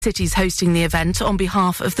City's hosting the event on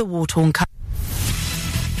behalf of the war-torn country.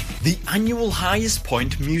 The annual Highest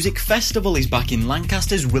Point Music Festival is back in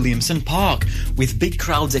Lancaster's Williamson Park, with big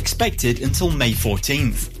crowds expected until May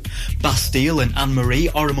 14th. Bastille and Anne-Marie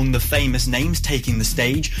are among the famous names taking the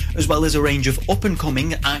stage, as well as a range of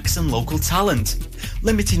up-and-coming acts and local talent.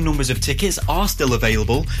 Limited numbers of tickets are still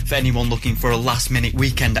available for anyone looking for a last-minute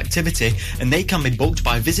weekend activity, and they can be booked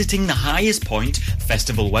by visiting the Highest Point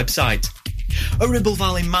Festival website. A Ribble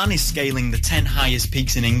Valley man is scaling the 10 highest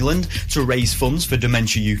peaks in England to raise funds for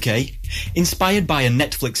Dementia UK. Inspired by a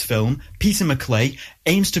Netflix film, Peter McClay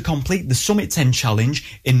aims to complete the Summit 10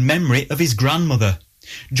 challenge in memory of his grandmother.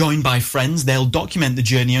 Joined by friends, they'll document the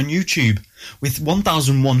journey on YouTube. With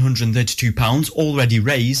 £1,132 already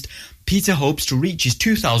raised, Peter hopes to reach his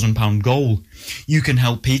 £2,000 goal. You can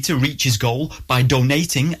help Peter reach his goal by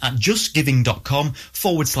donating at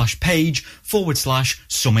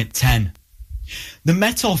justgiving.com/page/Summit10. The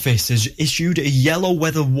Met Office has issued a yellow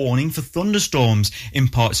weather warning for thunderstorms in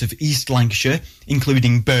parts of East Lancashire,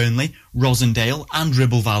 including Burnley, Rosendale and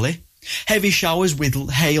Ribble Valley. Heavy showers with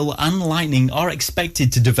hail and lightning are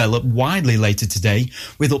expected to develop widely later today,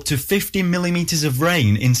 with up to 50 millimetres of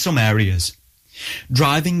rain in some areas.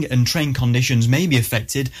 Driving and train conditions may be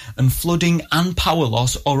affected, and flooding and power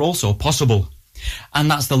loss are also possible. And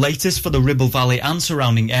that's the latest for the Ribble Valley and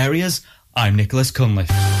surrounding areas. I'm Nicholas Cunliffe.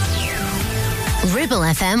 Ribble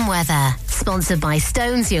FM weather, sponsored by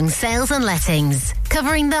Stones Young Sales and Lettings,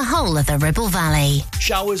 covering the whole of the Ribble Valley.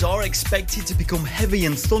 Showers are expected to become heavy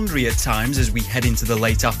and thundery at times as we head into the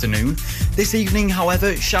late afternoon. This evening,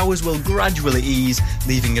 however, showers will gradually ease,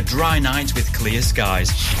 leaving a dry night with clear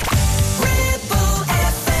skies. Ribble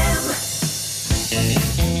FM.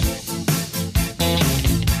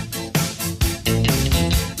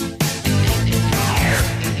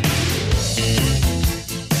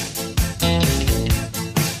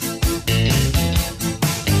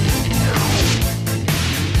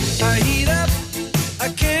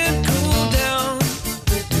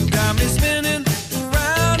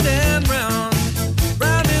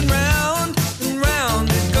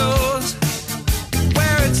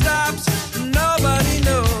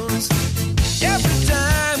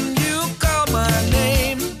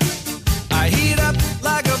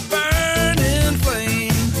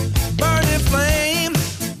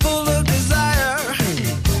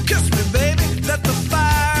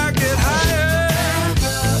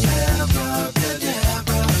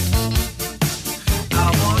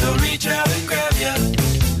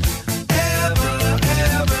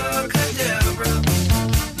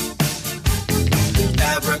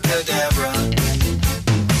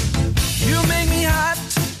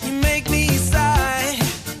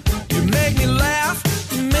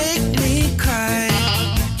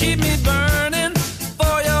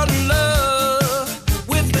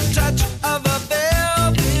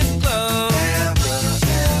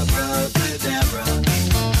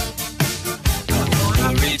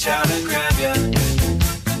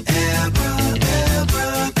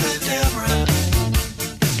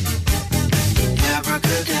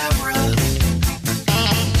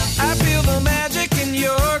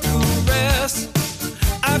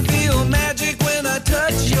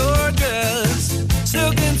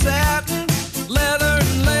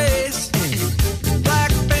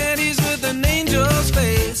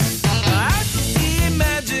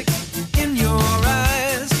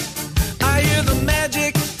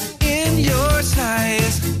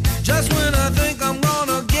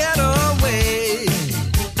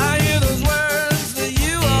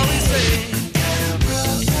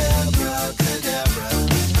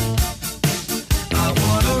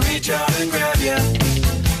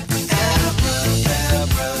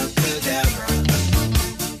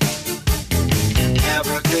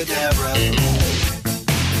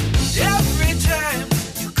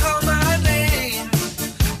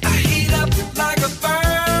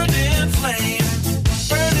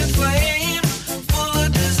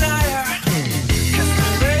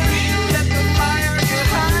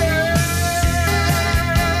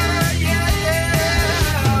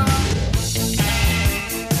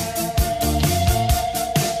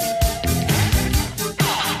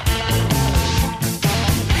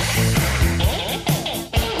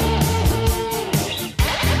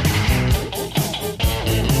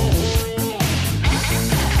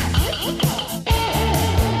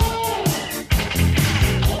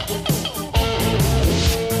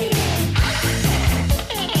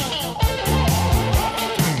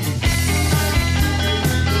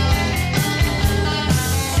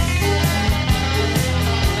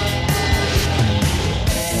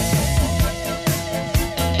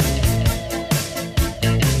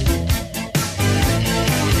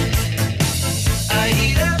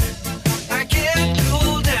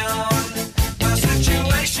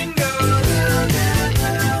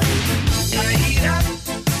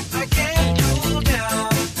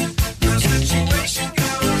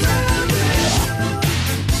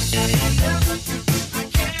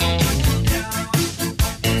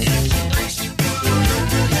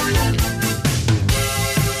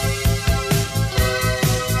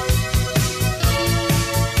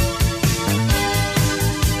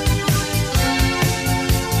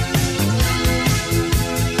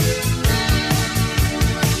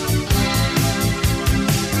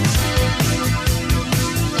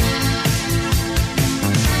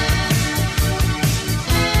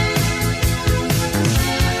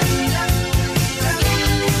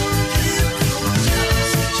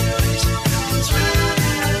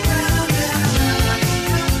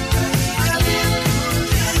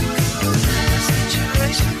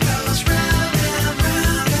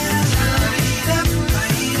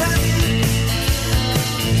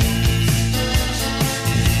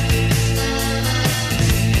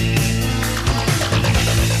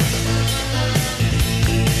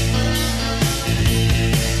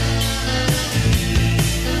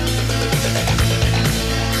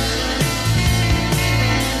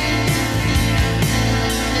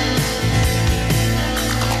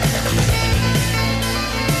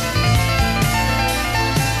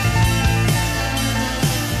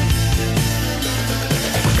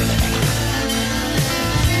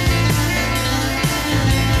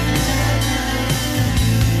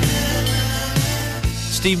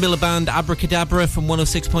 Steve Miller Band, Abracadabra from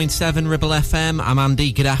 106.7 Ribble FM. I'm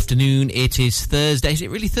Andy. Good afternoon. It is Thursday. Is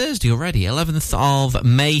it really Thursday already? 11th of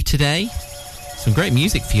May today. Some great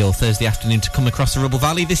music for your Thursday afternoon to come across the Ribble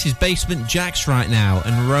Valley. This is Basement Jaxx right now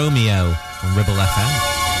and Romeo on Ribble FM.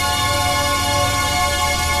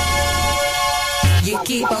 You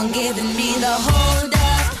keep on giving me the hold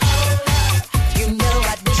up. You know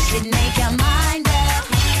I wish you'd make your mind up.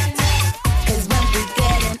 'Cause when we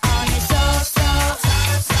getting on it so,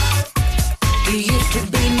 you used to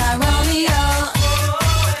be my Romeo.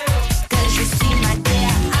 'Cause you see, my dear,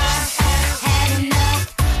 I have had enough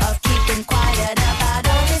of keeping quiet about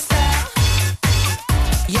all this stuff.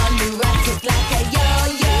 You're neurotic like a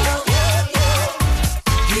yo-yo.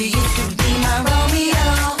 You used to be my Romeo.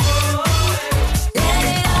 Let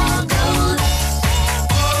it all go.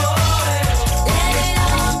 Let it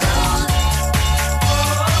all go.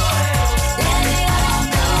 Let it all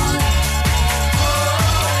go.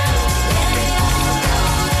 Let it all go.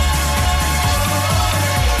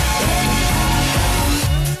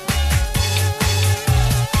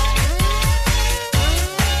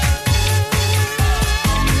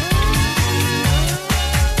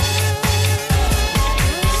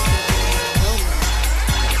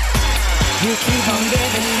 You keep on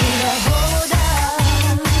giving me the hold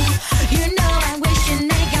up. You know I wish you'd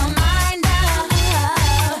make your mind up.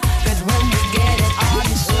 'Cause when we get it on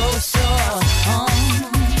so,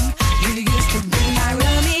 you used to be my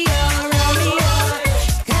Romeo.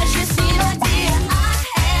 'Cause you see, my dear, I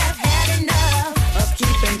have had enough of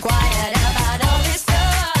keeping quiet about all this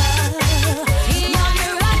stuff. You're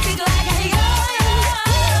neurotic like a yo-yo.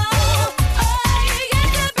 You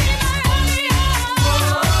used to be my Romeo.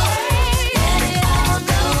 Let it all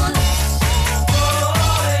go.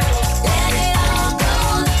 Let it all go.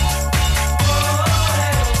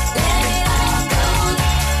 Let it all go.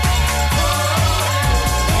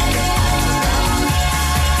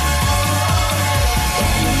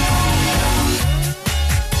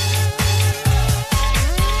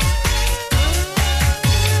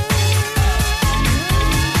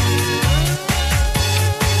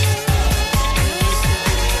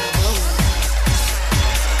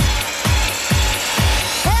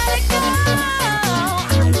 Let it go.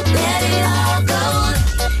 Let it all go.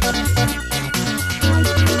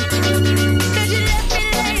 'Cause you left me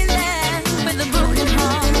laying there with a broken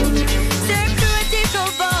heart. Staring through a disco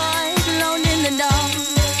void, alone in the dark.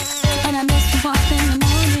 And I miss you up in the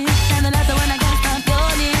morning, and then that's when I can't stop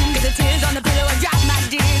yawning. 'Cause the tears on the pillow are drop my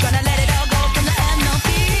dear. Gonna let it all go from the end, no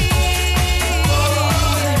fear.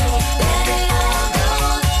 Let it all go.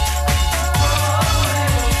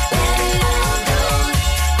 Let it all go.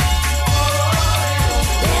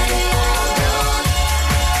 Let it all go.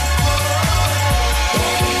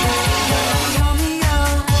 Romeo,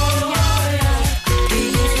 you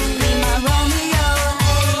used to be my Romeo.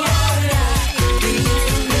 You used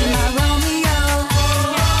to be my Romeo.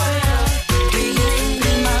 You used to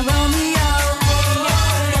be my Romeo.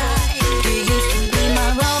 You used to be my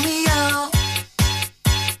Romeo.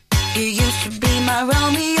 You used to be my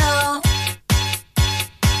Romeo.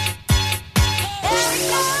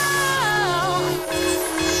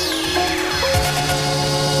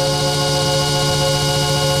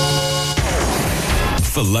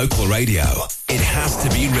 For local radio, it has to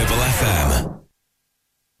be Ribble FM.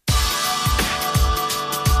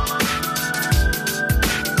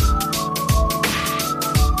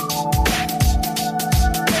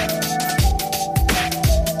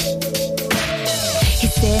 He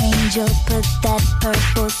said, Angel, put that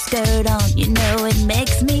purple skirt on. You know it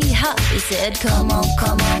makes me hot. He said, come on,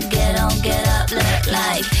 get up, look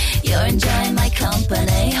like you're enjoying my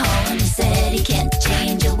company. Home, he said, he can't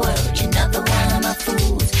change a word. You're not the one of my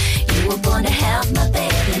fools. You were born to have my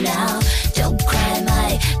baby now. Don't cry,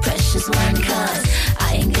 my precious one, 'cause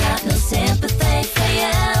I ain't got no sympathy for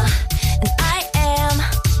you. And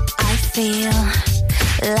I feel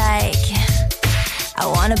like I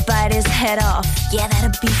wanna bite his head off. Yeah,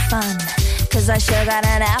 that'd be fun, 'cause I sure got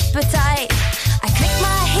an appetite. I click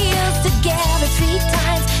my heels together 3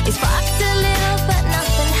 times. They sparked a little, but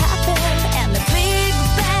nothing happened. And the big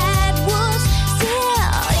bad wolf's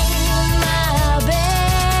still in my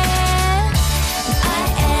bed.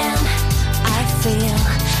 I feel,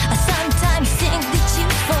 I sometimes think that you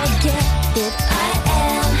forget it.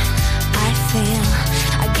 I feel,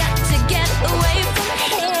 I got to get away from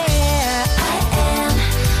here.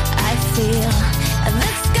 I feel,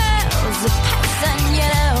 this girl's a person, you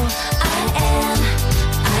know.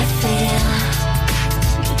 I feel.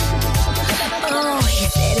 Oh, you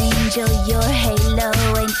said, Angel, your halo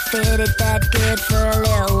ain't fitted that good for a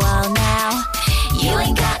little while now. You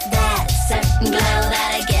ain't got that certain glow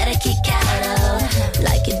that I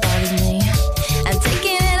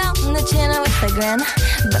sleeping,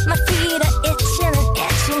 but my feet are itching and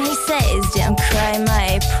itching. He says, don't cry,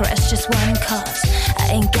 my precious one, cause I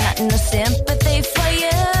ain't got no sympathy for you.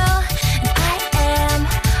 And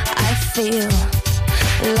I feel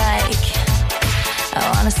like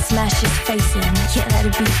I wanna smash his face in. Yeah,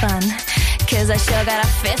 that'd be fun, cause I sure got a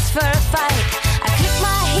fist for a fight. I click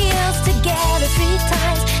my heels together 3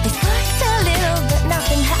 times. They sparked a little, but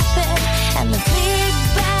nothing happened. And the big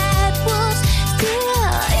bad wolf's still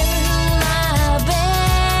in my bed.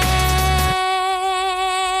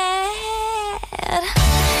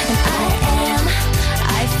 And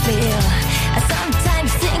I feel, I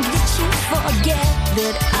sometimes think that you forget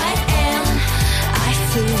that I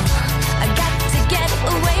feel, I got to get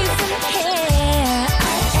away from here.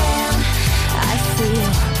 I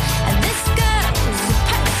feel, and this girl's a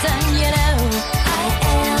person, you know.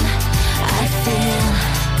 I feel.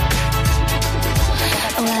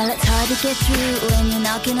 Well, it's hard to get through when you're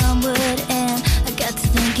knocking on wood, and I got to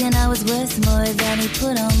thinking I was worth more than he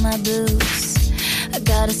put on my boots. I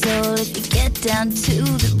got a soul if you get down to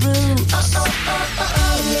the roots.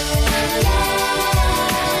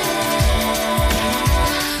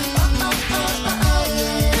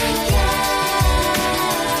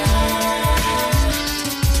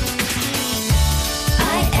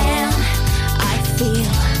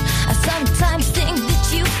 I sometimes think that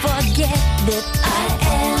you forget that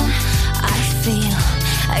I feel,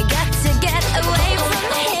 I got to get away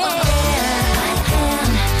from here.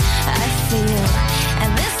 I feel,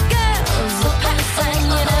 and this girl's a person,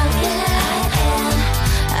 you know.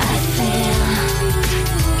 I feel,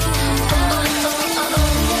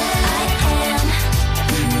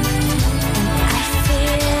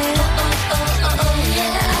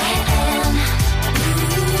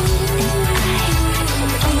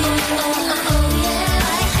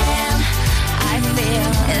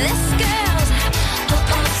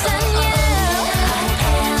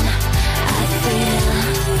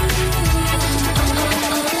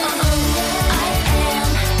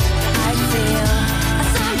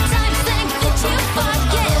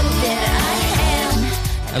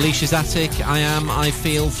 Alicia's Attic, I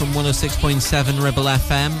Feel from 106.7 Ribble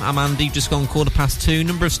FM. I'm Andy, just gone 2:15.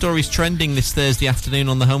 Number of stories trending this Thursday afternoon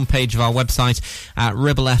on the homepage of our website at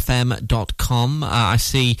ribblefm.com. I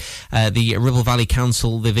see the Ribble Valley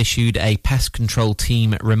Council, they've issued a pest control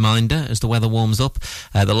team reminder as the weather warms up.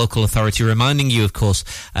 The local authority reminding you, of course,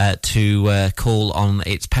 to call on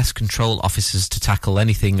its pest control officers to tackle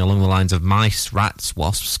anything along the lines of mice, rats,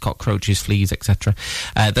 wasps, cockroaches, fleas, etc.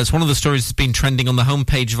 That's one of the stories that's been trending on the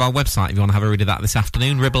homepage of our website if you want to have a read of that this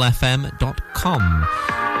afternoon, ribblefm.com.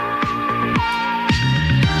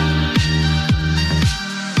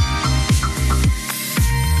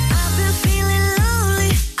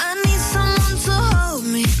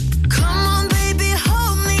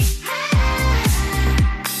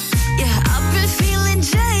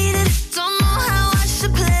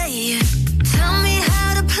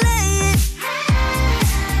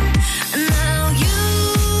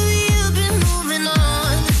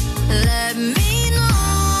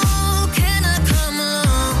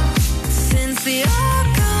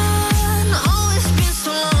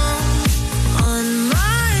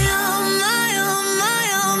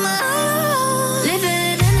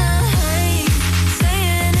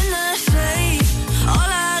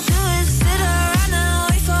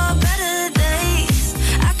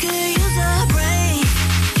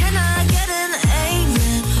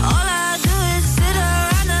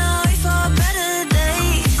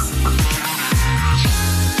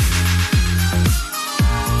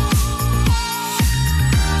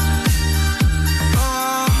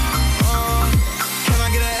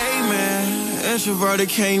 Introverted,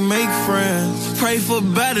 can't make friends. Pray for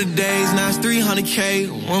better days. Now it's 300K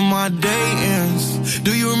when my day ends.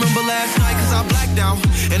 Do you remember last night? Cause I blacked out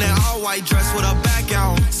in that all white dress with a back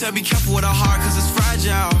out. Said be careful with her heart cause it's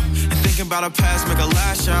fragile. And thinking about her past make her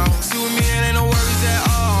lash out. See with me it ain't no worries at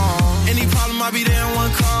all. Any problem I be there in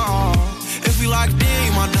one call. If we locked in,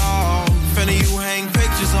 you my dog. Finna you hang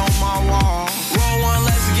pictures on my wall. Roll one,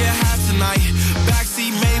 let's get high tonight.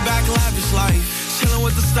 Backseat, Maybach, lavish life. Chillin'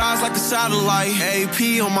 with the stars like a satellite.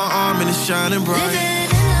 AP on my arm and it's shining bright. Living in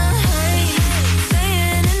the haze,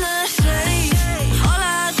 staying in the shade. All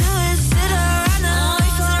I do is sit around and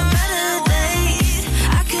wait for better days.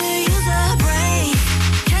 I could use a break.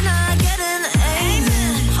 Can I get an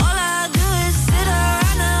amen? All I do is sit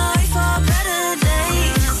around and wait for better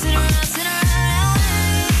days. Sit around,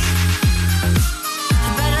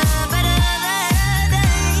 better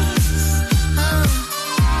days.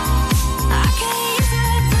 I can't use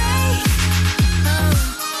a break.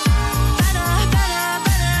 Better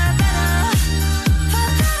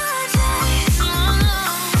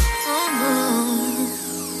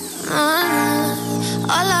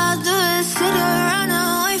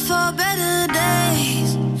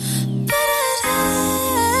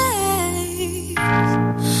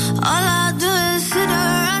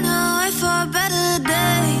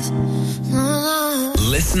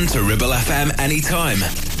Listen to Ribble FM anytime,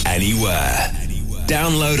 anywhere.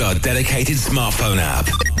 Download our dedicated smartphone app.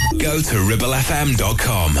 Go to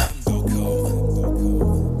ribblefm.com.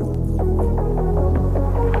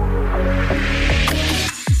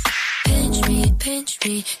 Pinch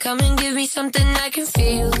me, come and give me something I can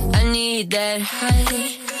feel. I need that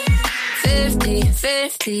high.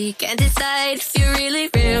 50-50, can't decide if you're really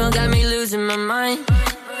real. Got me losing my mind.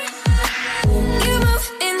 You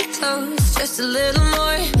move in close, just a little more.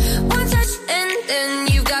 One touch and then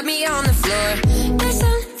you got me on the floor. There's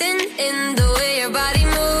something in the way your body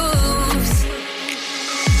moves.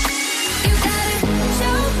 You gotta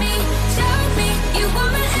show me, you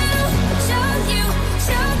want me to show you.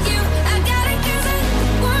 I got it 'cause I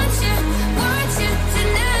want you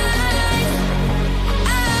tonight.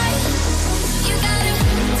 You gotta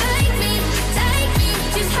take me,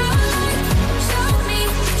 just how hard. Show me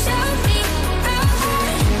how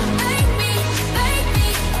hard. Make me,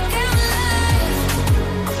 come alive.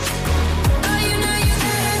 Oh, you know you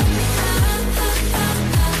gotta.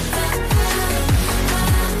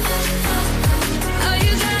 Oh,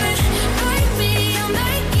 you gotta make me, I'll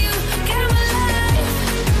make you come alive.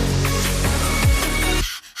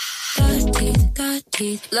 Got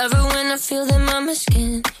teeth. Love it when I feel them on my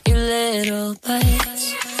skin. Your little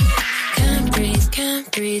bites. Can't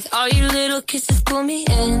breathe. All your little kisses pull me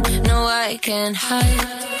in. No, I can't hide.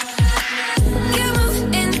 You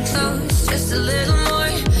move in close, just a little more.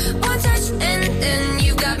 One touch and then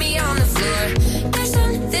you got me on the floor. There's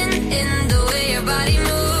something in the way your body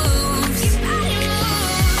moves.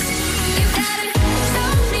 You gotta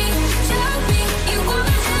show me. You want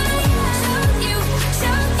me to show you.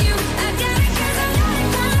 I got it 'cause I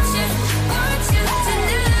want you tonight.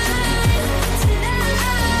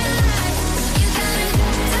 You gotta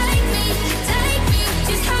take me,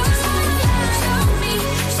 just how hard. Show me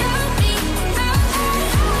how hard.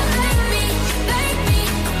 Make me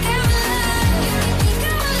come alive.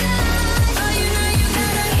 Oh, you know you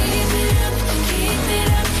gotta keep it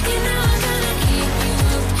up. You know I'm gonna keep you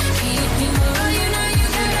up. Oh, you know you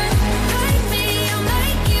gotta make me, I'll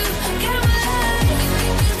make you come alive.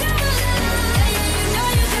 Yeah, you know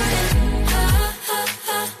you gotta.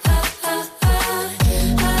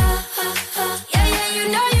 Yeah, you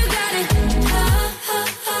know you got it.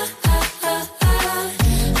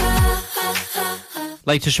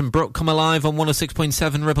 Latest from Brooke, Come Alive on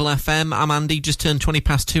 106.7 Ribble FM. I'm Andy, just turned 20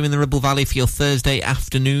 past 2 in the Ribble Valley for your Thursday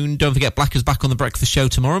afternoon. Don't forget, Blacker's back on the breakfast show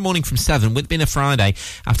tomorrow morning from 7. With it being a Friday,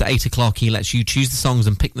 after 8 o'clock, he lets you choose the songs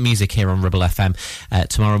and pick the music here on Ribble FM.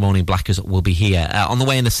 Tomorrow morning, Blackers will be here. On the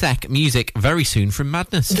way in a sec, music very soon from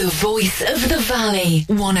Madness. The voice of the valley,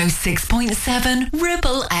 106.7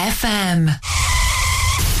 Ribble FM.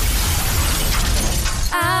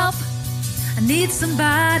 Help, I need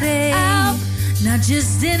somebody. Help, not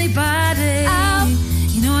just anybody. Help,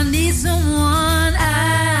 you know I need someone.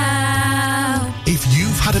 Help. If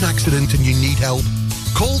you've had an accident and you need help,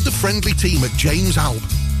 call the friendly team at James Alp.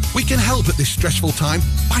 We can help at this stressful time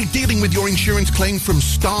by dealing with your insurance claim from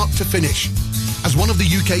start to finish. As one of the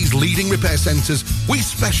UK's leading repair centres, we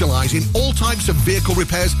specialise in all types of vehicle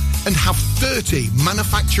repairs and have 30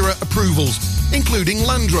 manufacturer approvals, including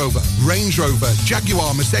Land Rover, Range Rover,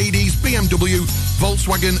 Jaguar, Mercedes, BMW,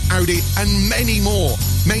 Volkswagen, Audi and many more,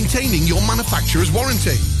 maintaining your manufacturer's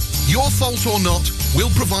warranty. Your fault or not, we'll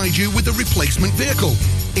provide you with a replacement vehicle.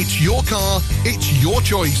 It's your car, it's your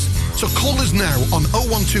choice. So call us now on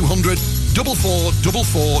 01200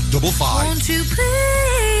 444455. Won't you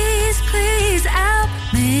please help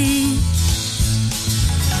me?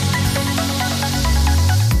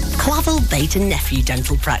 Clavel Bait and Nephew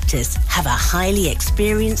Dental Practice have a highly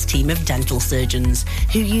experienced team of dental surgeons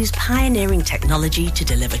who use pioneering technology to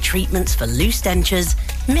deliver treatments for loose dentures,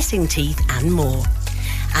 missing teeth and more.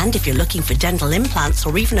 And if you're looking for dental implants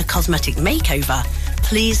or even a cosmetic makeover,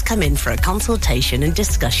 please come in for a consultation and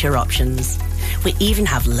discuss your options. We even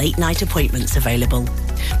have late night appointments available.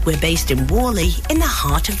 We're based in Worley in the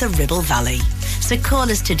heart of the Ribble Valley. So call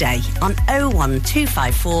us today on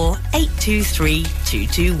 01254 823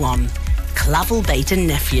 221. Clavel Bait and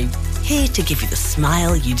Nephew, here to give you the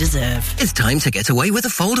smile you deserve. It's time to get away with a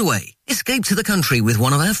foldaway. Escape to the country with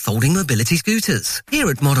one of our folding mobility scooters. Here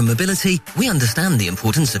at Modern Mobility, we understand the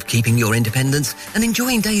importance of keeping your independence and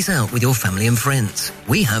enjoying days out with your family and friends.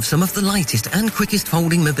 We have some of the lightest and quickest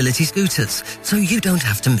folding mobility scooters, so you don't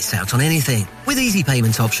have to miss out on anything. With easy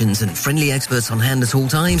payment options and friendly experts on hand at all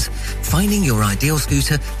times, finding your ideal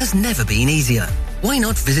scooter has never been easier. Why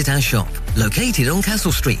not visit our shop, located on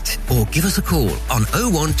Castle Street, or give us a call on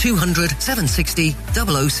 01200 760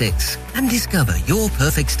 006. and discover your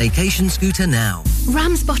perfect staycation scooter now.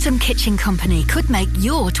 Ramsbottom Kitchen Company could make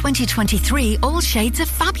your 2023 all shades of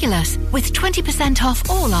fabulous with 20% off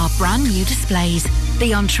all our brand new displays.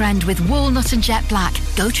 Be on trend with walnut and jet black.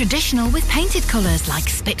 Go traditional with painted colours like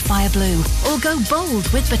Spitfire Blue. Or go bold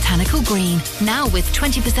with botanical green. Now with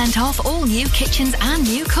 20% off all new kitchens and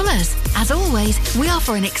new colours. As always, we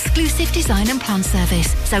offer an exclusive design and plan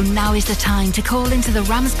service. So now is the time to call into the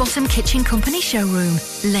Ramsbottom Kitchen Company showroom.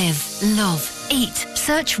 Live, love, eat.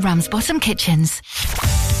 Search Ramsbottom Kitchens.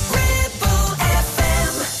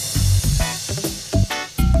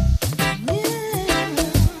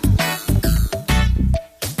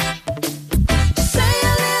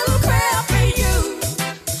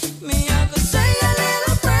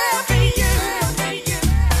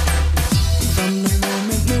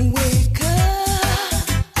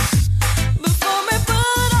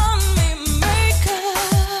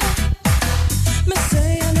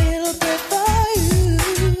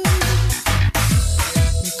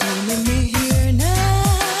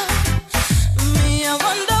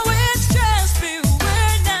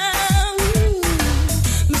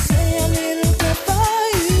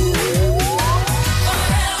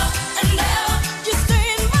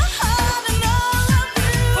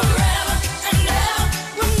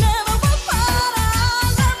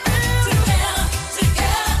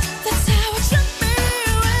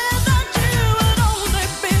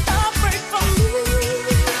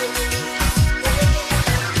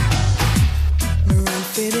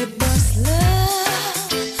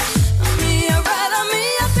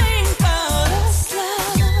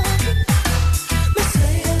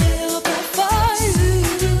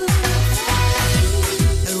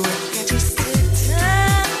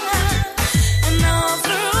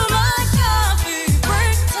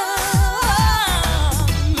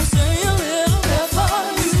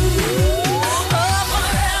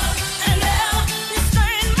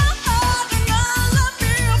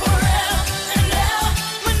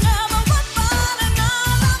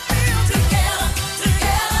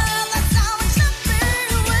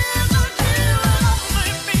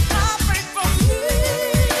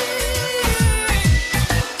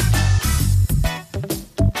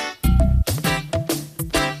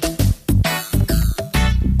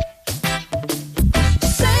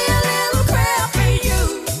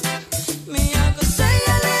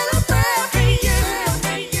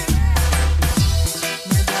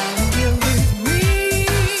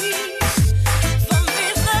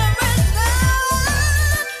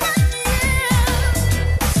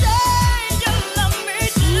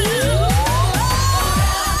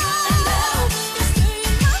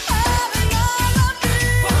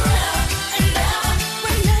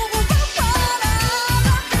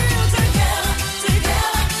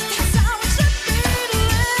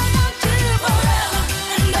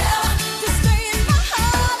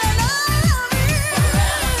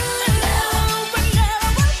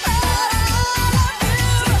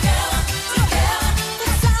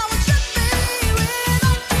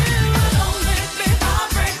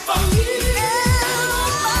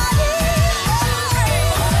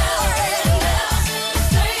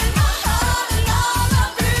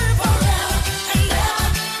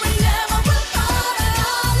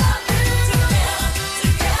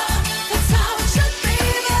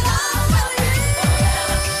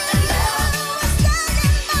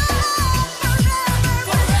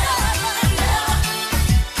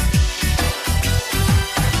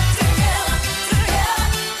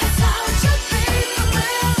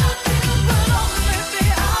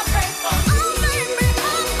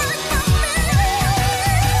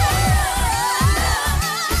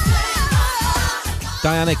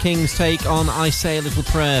 Diana King's take on I Say a Little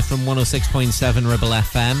Prayer from 106.7 Ribble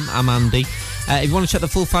FM. I'm Andy. If you want to check the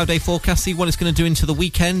full 5-day forecast, see what it's going to do into the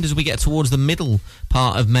weekend as we get towards the middle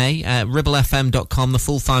part of May, ribblefm.com, the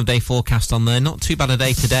full 5-day forecast on there. Not too bad a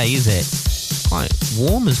day today, is it? Quite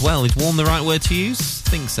warm as well. Is warm the right word to use? I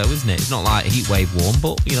think so, isn't it? It's not like heat wave warm,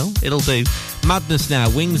 but, you know, it'll do. Madness now,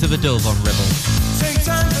 Wings of a Dove on Ribble. Take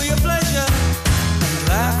time for your pleasure,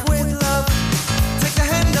 laugh with love, take the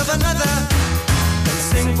hand of another, and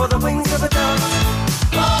sing for the wings of a dove.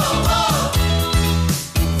 Whoa, whoa,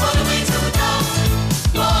 for the wings of a dove.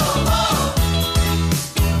 Whoa, whoa,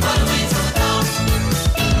 for the wings of a dove.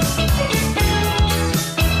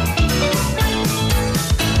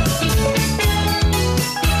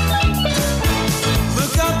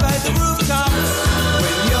 Look up at the rooftop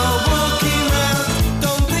when you're walking round.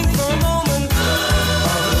 Don't think for a moment of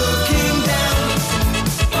looking down.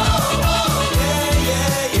 Whoa, whoa, yeah,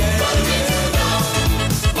 yeah, yeah, yeah.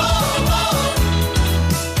 Whoa, whoa,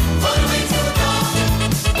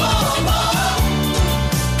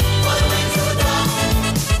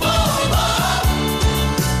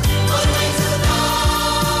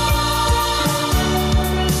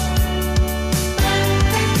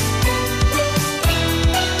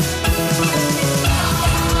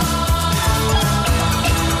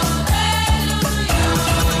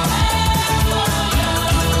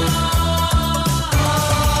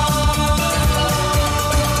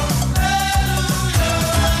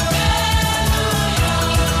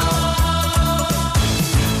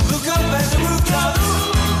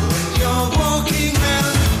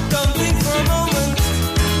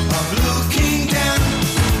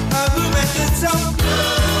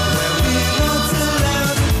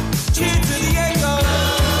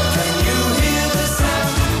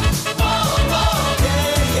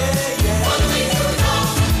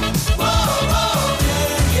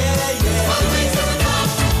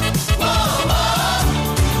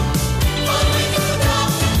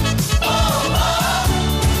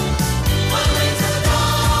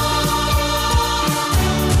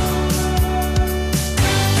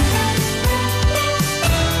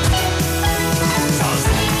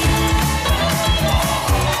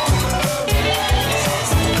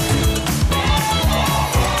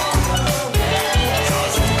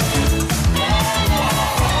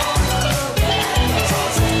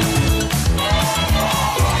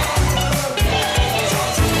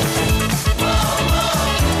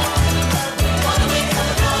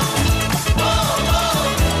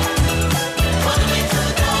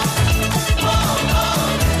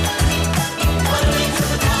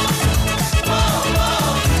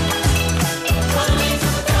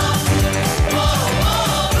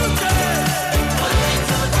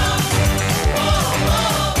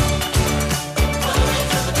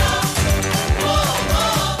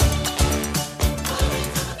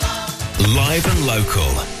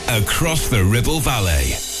 Local, across the Ribble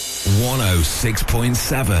Valley.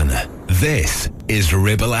 106.7. This is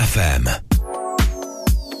Ribble FM.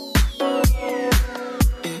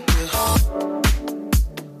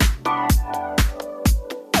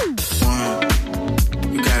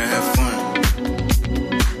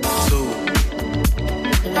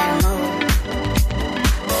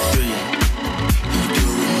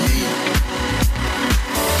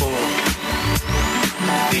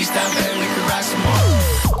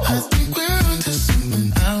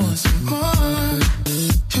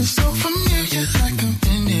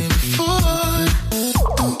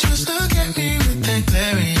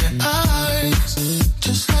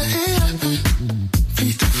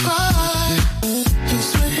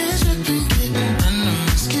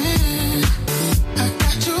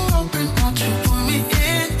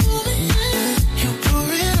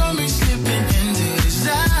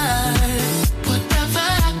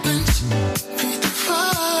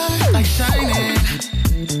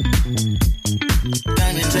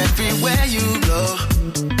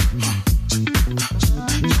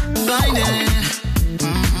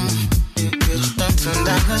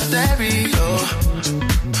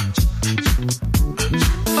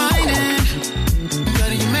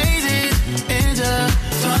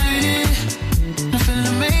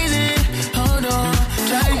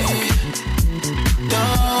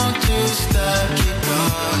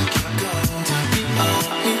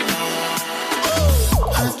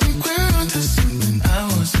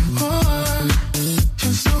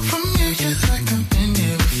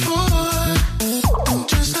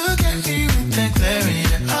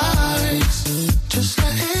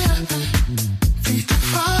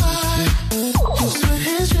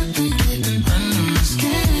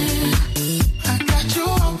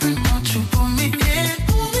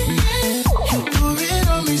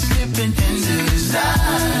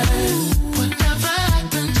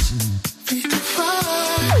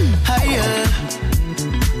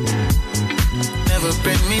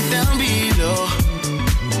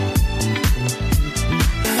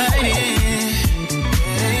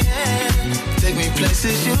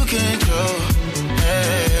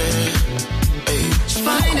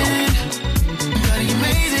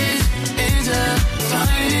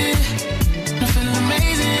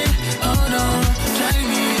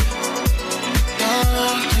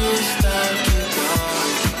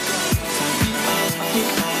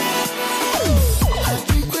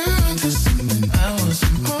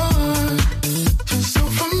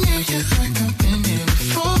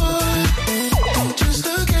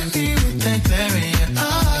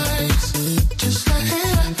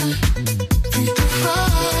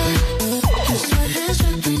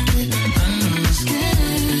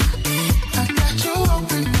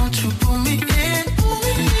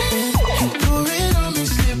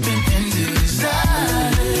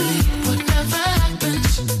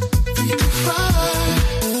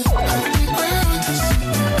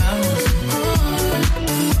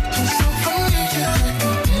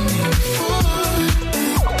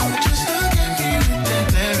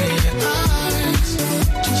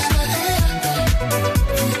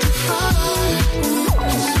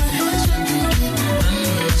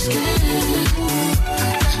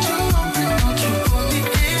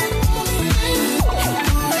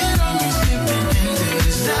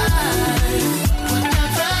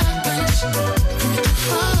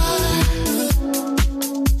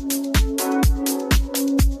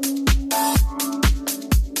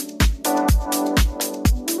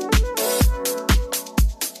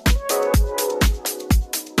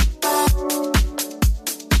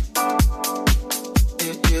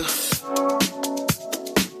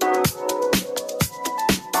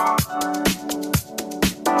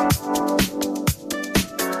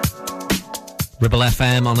 Ribble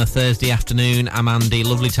FM on a Thursday afternoon. I'm Andy.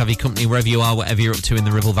 Lovely to have your company wherever you are, whatever you're up to in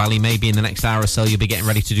the Ribble Valley. Maybe in the next hour or so you'll be getting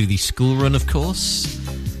ready to do the school run, of course.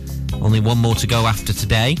 Only one more to go after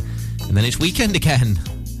today, and then it's weekend again.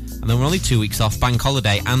 And then we're only 2 weeks off, bank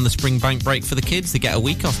holiday and the spring bank break for the kids. They get a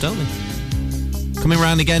week off, don't they? Coming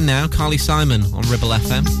round again now, Carly Simon on Ribble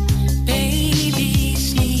FM. Baby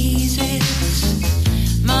sneezes,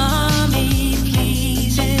 mommy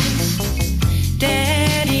pleases,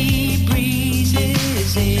 daddy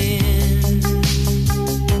breezes in.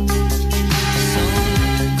 So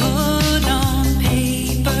good on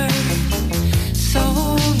paper, so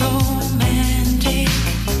romantic,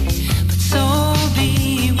 but so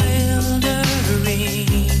bewildering.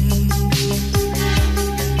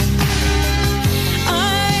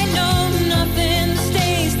 I know nothing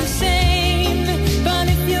stays the same, but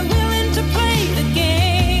if you're willing to play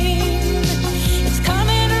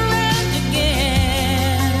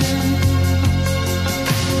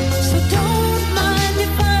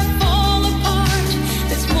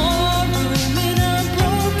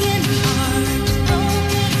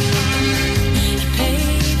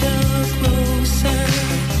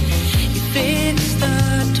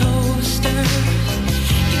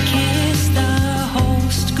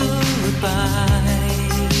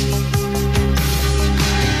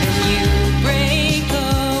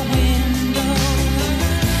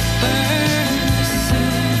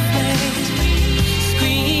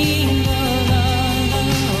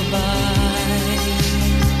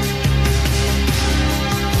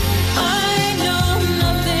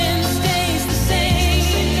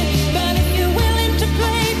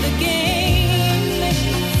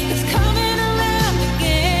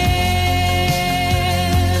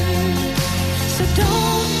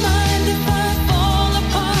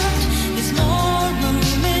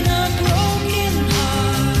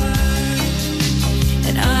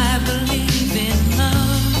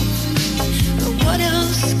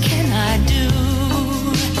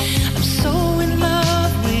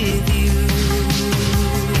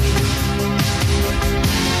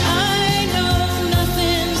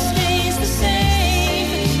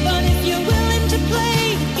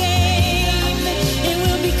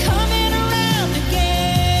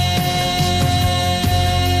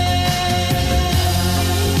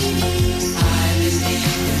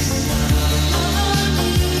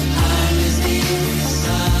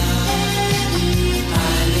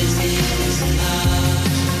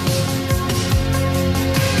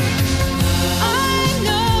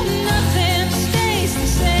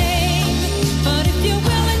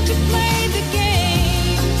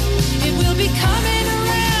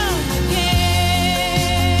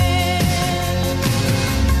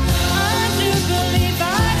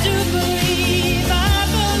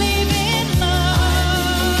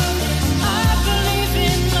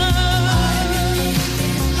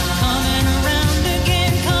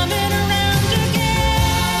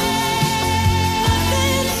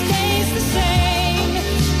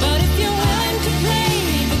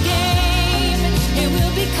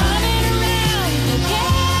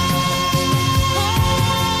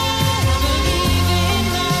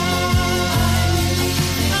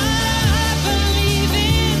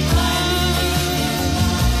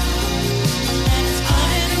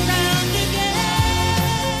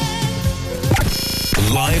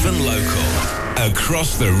Live and local.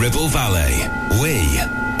 Across the Ribble Valley. We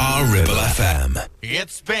are Ribble FM.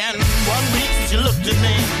 It's been 1 week since you looked at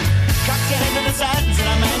me. Cocked your head to the side and said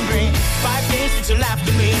I'm angry. 5 days since you laughed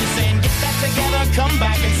at me, saying get back together, come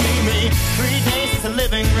back and see me. 3 days since the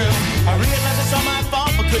living room. I realized it's all my fault,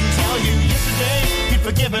 but couldn't tell you. Yesterday you'd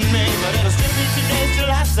forgiven me, but it'll still be 2 days till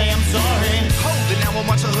I say I'm sorry. Hold it now, I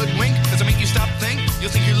want a hoodwink. Does it make you stop think? You'll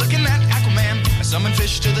think you're looking at Aquaman. I summon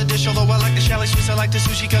fish to the dish, although I like the chalet Swiss, I like the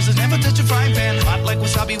sushi, cause it's never touch a frying pan. Hot like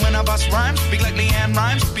wasabi when I bust rhymes. Big like Leanne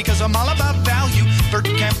rhymes, because I'm all about value. Bert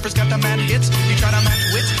Camper's got the mad hits. You try to match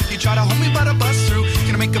wits, you try to hold me but I bust through.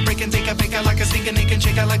 Gonna make a break and take a fake out like a stinking naked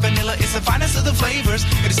shake out like vanilla. It's the finest of the flavors.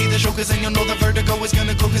 Gonna see the show cause then you'll know the vertigo is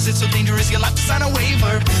gonna go cause it's so dangerous you'll have to sign a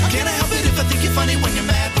waiver. Can't I help it if I think you're funny when you're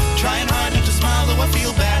mad? Trying hard not to smile though I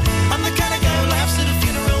feel bad. I'm the kind of guy who laughs at a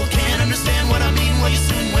funeral. Can't understand what I mean, well you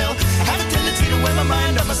soon will. I have a tendency to wear my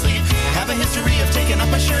mind on my sleeve. I have a history of taking off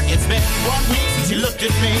my shirt. It's been 1 week since you looked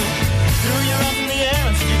at me. Threw your arms in the air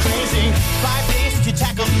and said you're crazy. 5 days since you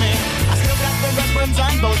tackled me. I still got the red burns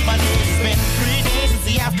on both my knees. It's been 3 days since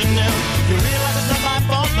the afternoon. You realize it's not my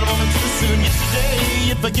fault, but a moment too soon. Yesterday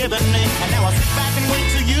you'd forgiven me, and now I'll sit back and wait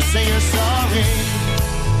till you say you're sorry.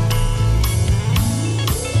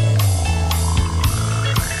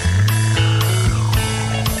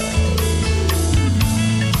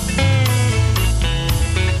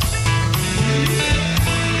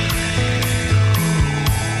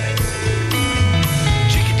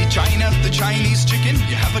 China, the Chinese chicken.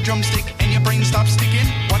 You have a drumstick and your brain stops sticking.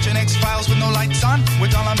 Watching X-Files with no lights on,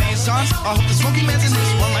 with all our maisons. I hope the smoky man's in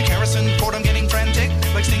this one like Harrison Ford. I'm getting frantic,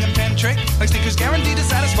 like Sting and Pentrick, like Snickers guaranteed to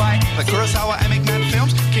satisfy. Like Kurosawa, I make mad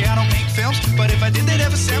films. Okay, I don't make films, but if I did, they'd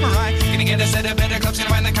have a samurai. Gonna get a set of better clubs,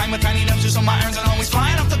 gonna find the kind with tiny nubs. So my irons are always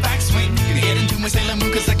flying off the backswing. Gonna get into my Sailor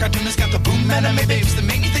Moon, cause that cartoonist got the boom anime babes that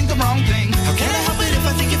make me think the wrong thing. How can I help it if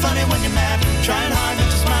I think you're funny when you're mad? Trying hard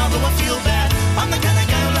not to smile, though I feel bad. I'm the kind of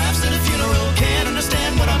guy who laughs at a funeral. Can't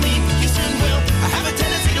understand what I mean, you soon will. I have a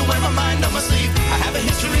tendency to wear my mind on my sleeve. I have a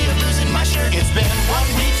history of losing my shirt. It's been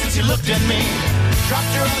 1 week since you looked at me. Dropped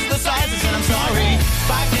your arms to the sides and said I'm sorry.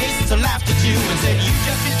 5 days since I laughed at you and said you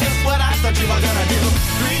just did just what I thought you were gonna do.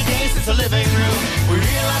 3 days since the living room. We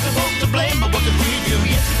realized we're both to blame, but what could we do?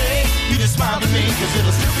 Yesterday, you just smiled at me, cause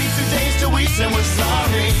it'll still be 2 days till we say we're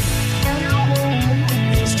sorry.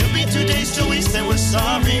 It'll still be 2 days till we say we're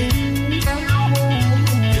sorry.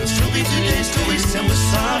 It'll still be 2 days till we say we're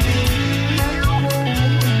sorry.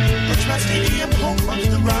 Richmond Stadium, home of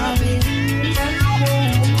the Robbie.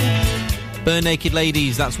 Burn Naked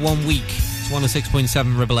Ladies, that's 1 week. It's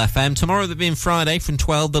 106.7 Ribble FM. Tomorrow, that being Friday, from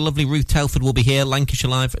 12, the lovely Ruth Telford will be here. Lancashire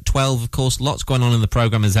Live at 12, of course. Lots going on in the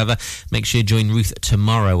programme as ever. Make sure you join Ruth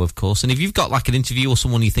tomorrow, of course. And if you've got like an interview or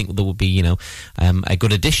someone you think that would be, you know, a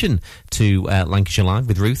good addition to Lancashire Live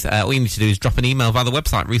with Ruth, all you need to do is drop an email via the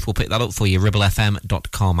website. Ruth will pick that up for you,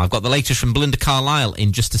 ribblefm.com. I've got the latest from Belinda Carlisle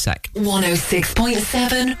in just a sec.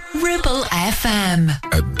 106.7 Ribble FM.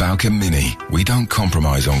 At Bowker Mini, we don't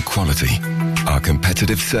compromise on quality. Our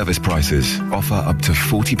competitive service prices offer up to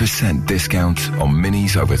 40% discount on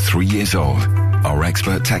Minis over 3 years old. Our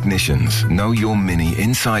expert technicians know your Mini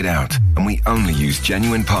inside out, and we only use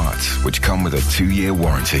genuine parts which come with a 2-year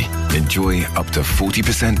warranty. Enjoy up to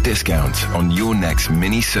 40% discount on your next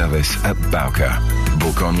Mini service at Bowker.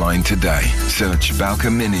 Book online today. Search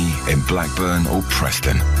Bowker Mini in Blackburn or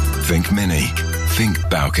Preston. Think Mini. Think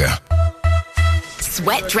Bowker.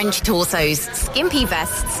 Sweat-drenched torsos, skimpy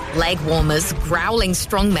vests, leg warmers, growling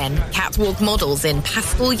strongmen, catwalk models in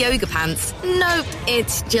pastel yoga pants. Nope,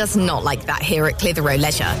 it's just not like that here at Clitheroe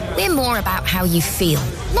Leisure. We're more about how you feel,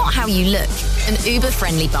 not how you look. An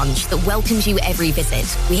uber-friendly bunch that welcomes you every visit.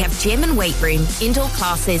 We have gym and weight room, indoor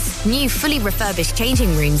classes, new fully refurbished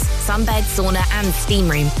changing rooms, sunbed, sauna and steam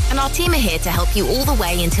room. And our team are here to help you all the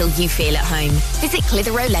way until you feel at home. Visit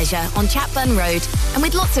Clitheroe Leisure on Chatburn Road, and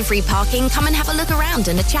with lots of free parking, come and have a look around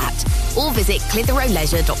and a chat. Or visit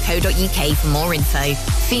clitheroeleisure.co.uk for more info.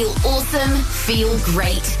 Feel awesome, feel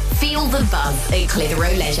great, feel the buzz at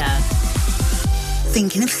Clitheroe Leisure.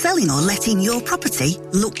 Thinking of selling or letting your property?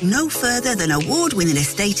 Look no further than award-winning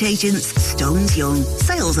estate agents Stones Young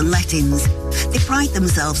Sales and Lettings. They pride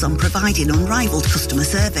themselves on providing unrivaled customer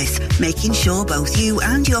service, making sure both you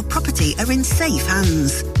and your property are in safe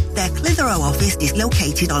hands. Their Clitheroe office is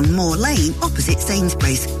located on Moor Lane, opposite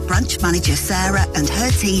Sainsbury's. Branch manager Sarah and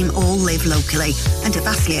her team all live locally and are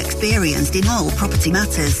vastly experienced in all property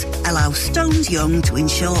matters. Allow Stones Young to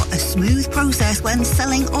ensure a smooth process when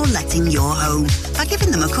selling or letting your home by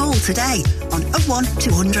giving them a call today on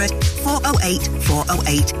 01200 408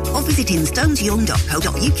 408 or visiting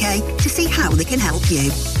stonesyoung.co.uk to see how they can help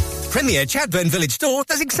you. Premier Chatburn Village store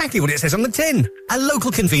does exactly what it says on the tin. A local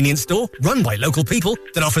convenience store run by local people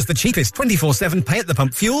that offers the cheapest 24/7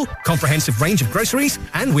 pay-at-the-pump fuel, comprehensive range of groceries,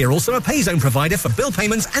 and we're also a pay zone provider for bill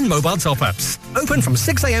payments and mobile top-ups. Open from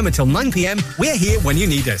 6 a.m. until 9 p.m. We're here when you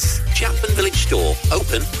need us. Chatburn Village store,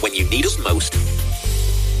 open when you need us most.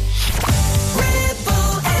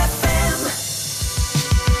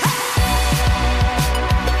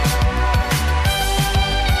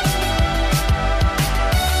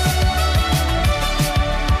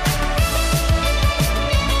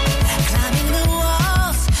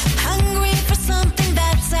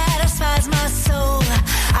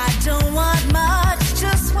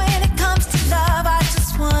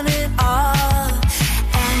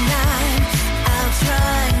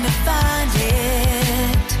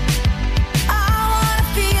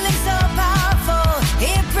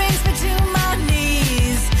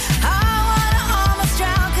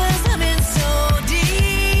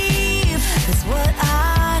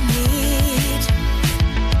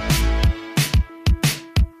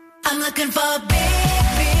 Looking for big,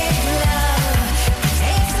 big love. It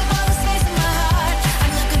takes up all the space in my heart.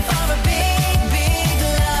 I'm looking for a big, big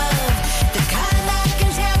love. The kind that can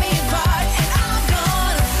tear me apart. And I'm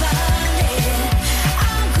gonna find it.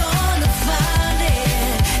 I'm gonna find it.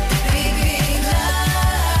 The big, big love.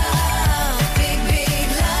 Big, big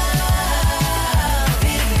love.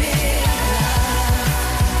 Big, big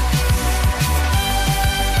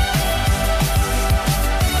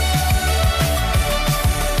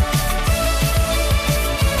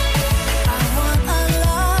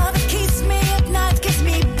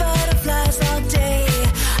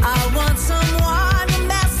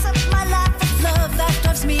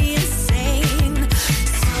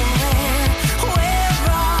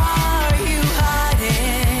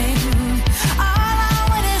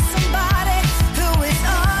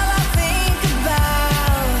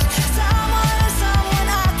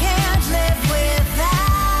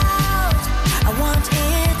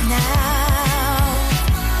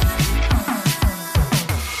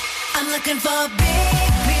looking for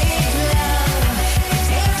big, big love. It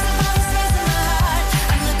takes up all the space in my heart.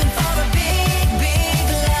 I'm looking for a big, big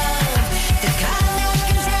love. The kind that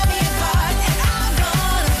can tear me apart. And I'm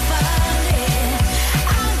gonna find it.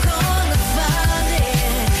 I'm gonna find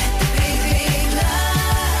it. The big, big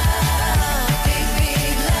love. Big,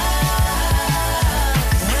 big love.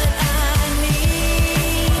 What I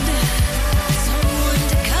need. Someone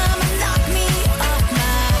to come and knock me off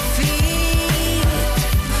my feet.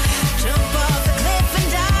 Jump off the cliff and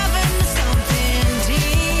dive into something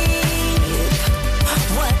deep.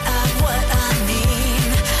 What I mean,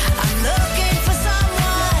 I'm looking for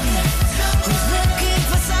someone who's looking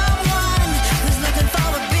for someone who's looking for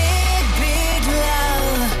a big, big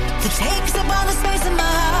love that takes up all the space in my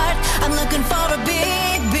heart. I'm looking for a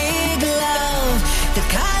big, big love, the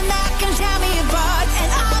kind that can tear me apart.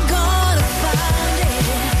 And I'm gonna find it.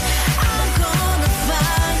 I'm gonna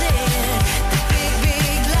find it. The big,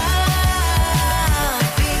 big love.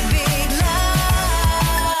 Big, big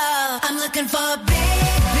love. I'm looking for a big,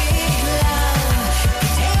 big love.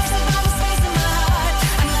 It takes up all the space in my heart.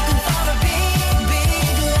 I'm looking for a big,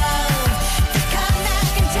 big love. The kind that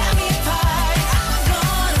can tear me apart. I'm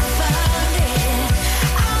gonna find it.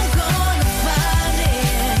 I'm gonna find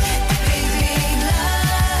it. The big, big love.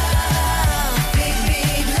 Big,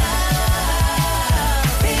 big love.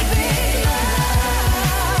 Big, big love.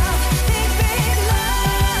 Big, big love.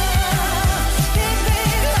 Big,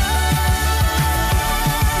 big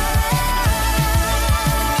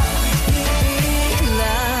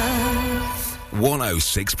love.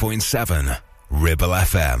 106.7 Ribble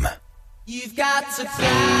FM. You've got to fly.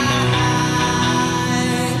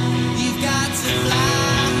 You've got to fly.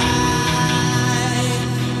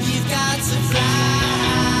 You've got to fly.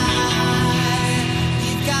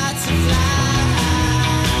 You've got to fly.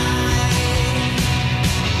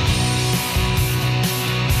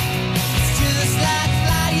 It's just like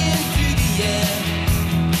flying through the air.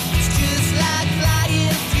 It's just like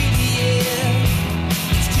flying through the air.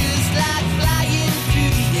 It's just like flying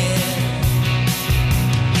through the air.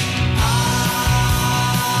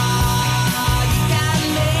 You can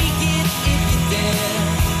make it if you dare.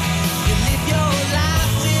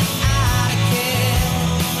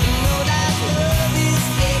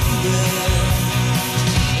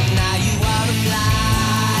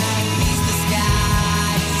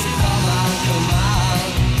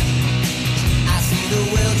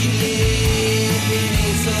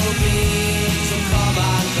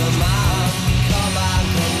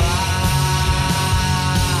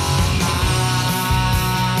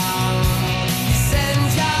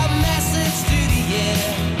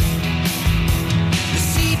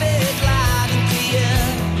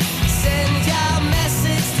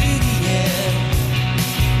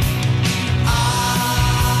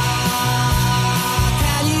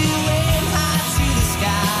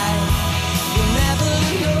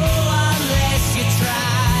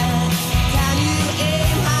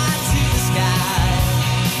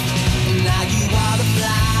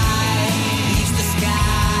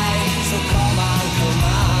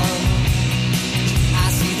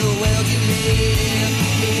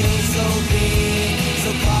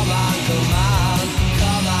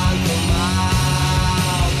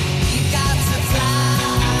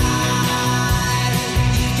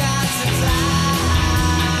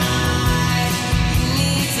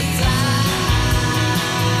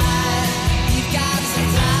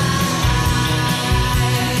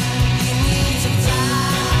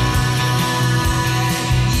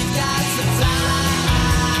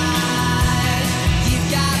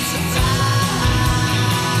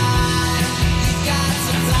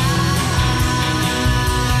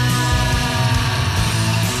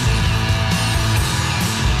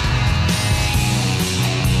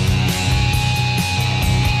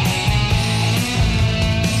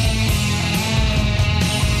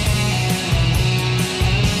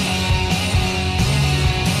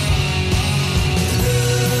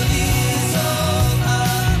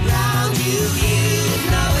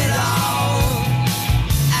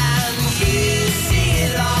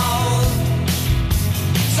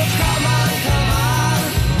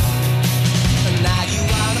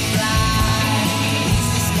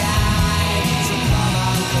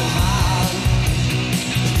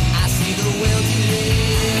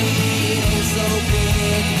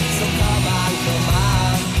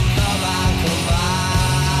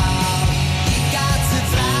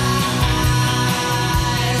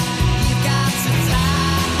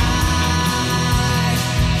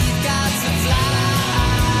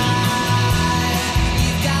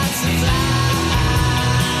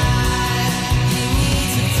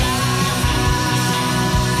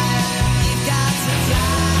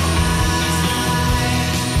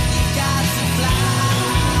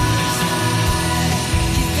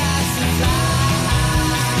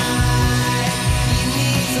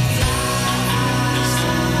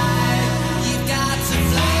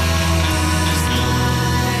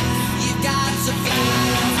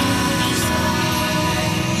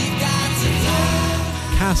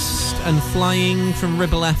 and Flying from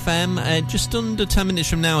Ribble FM. Just under 10 minutes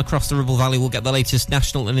from now across the Ribble Valley, we'll get the latest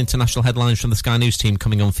national and international headlines from the Sky News team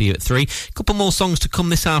coming on for you at 3. A couple more songs to come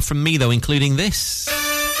this hour from me, though, including this.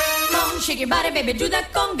 Come on, shake your body, baby, do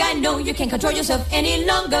that conga. No, you can't control yourself any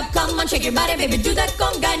longer. Come on, shake your body, baby, do that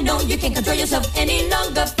conga. No, you can't control yourself any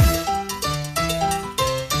longer.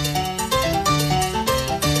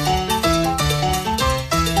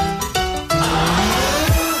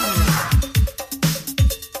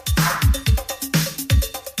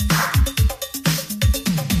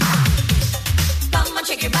 Come on,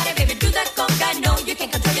 shake your body, baby, do that conga. No, you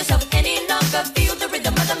can't control yourself any longer. Feel the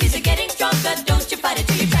rhythm of the music getting stronger. Don't you fight it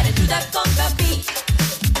till you try to do that conga beat.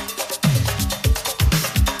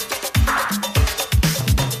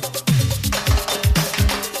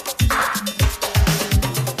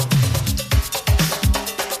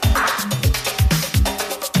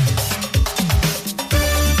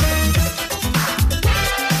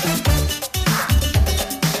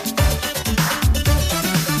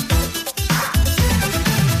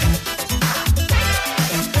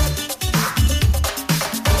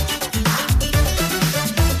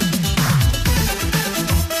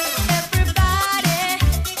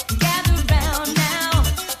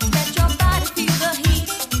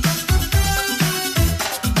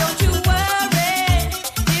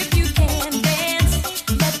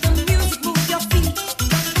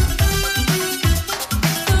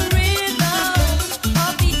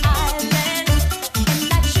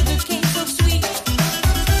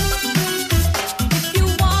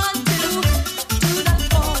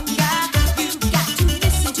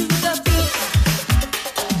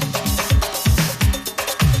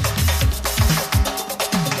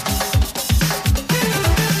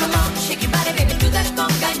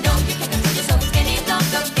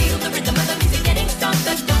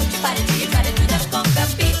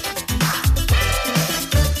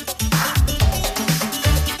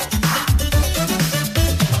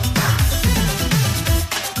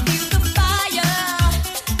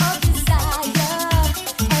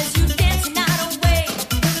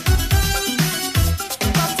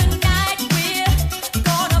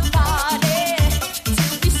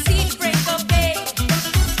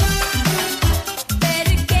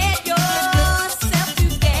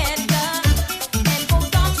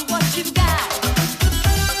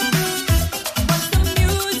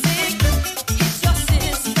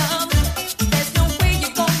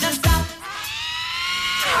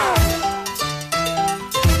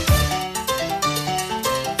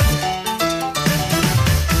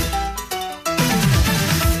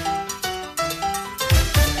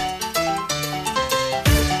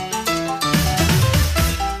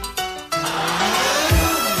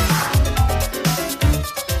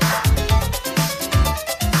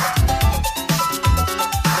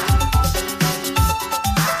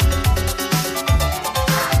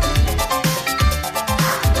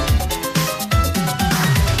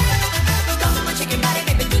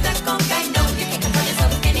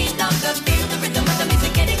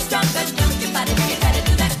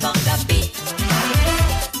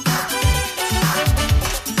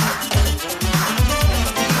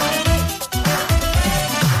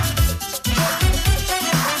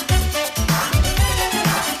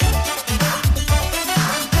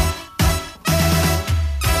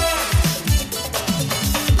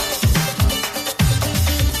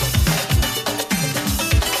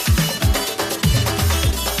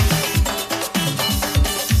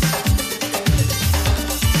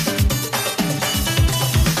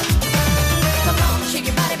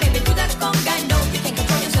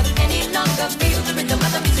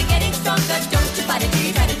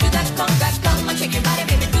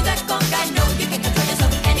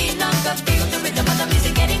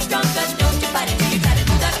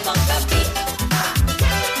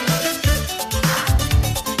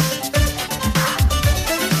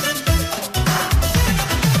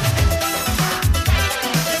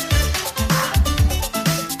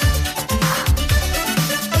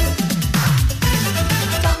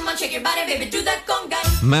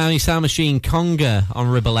 Maui Sound Machine Conga on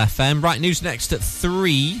Ribble FM. Right, news next at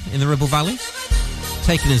 3 in the Ribble Valley.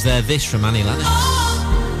 Taking us there, this from Annie Lennox.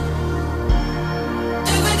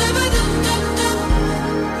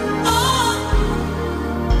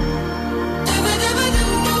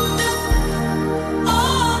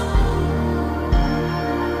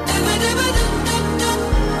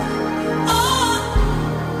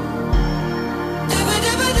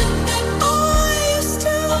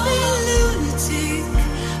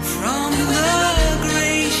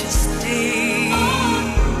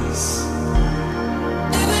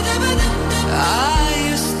 I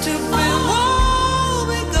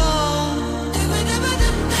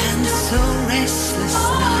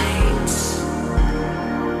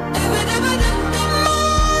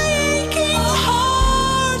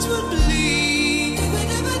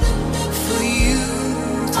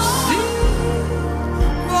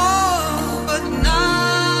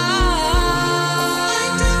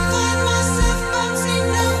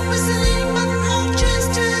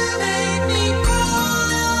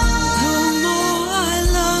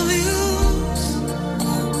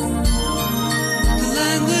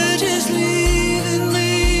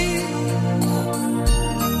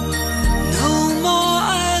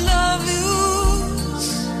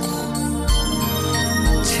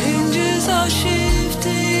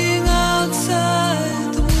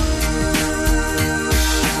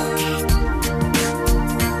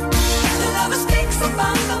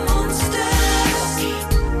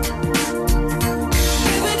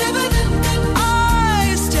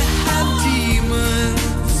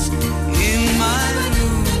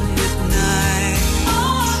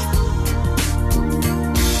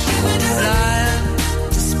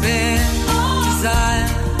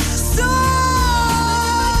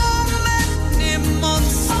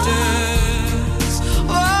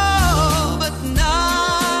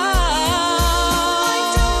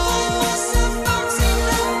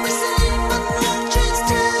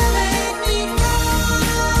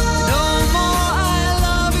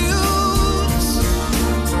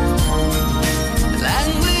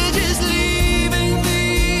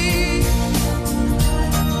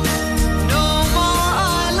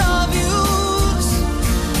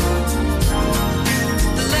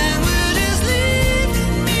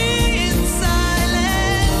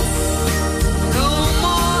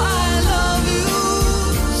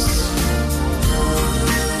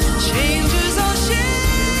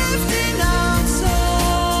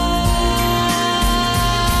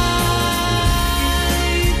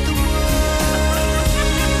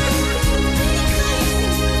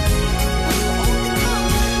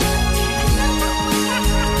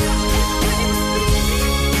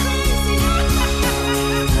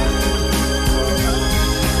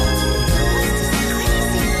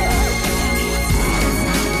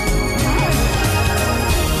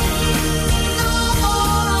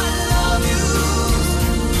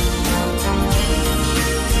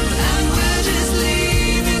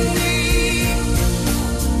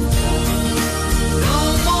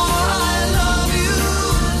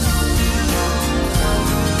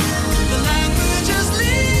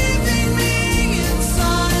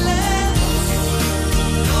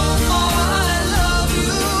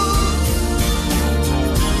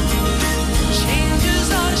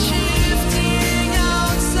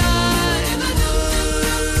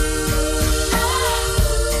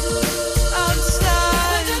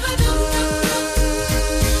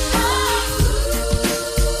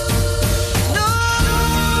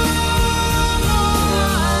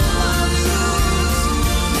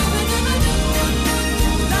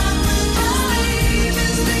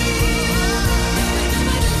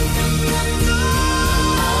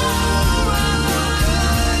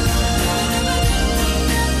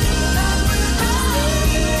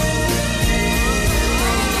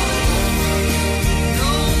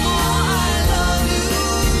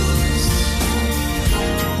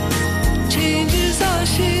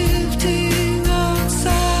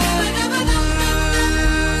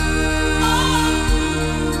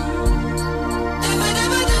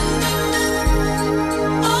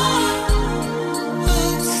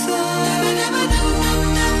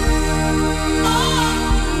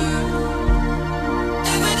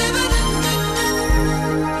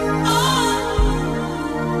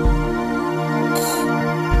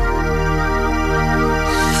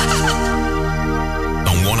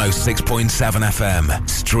 106.7 FM,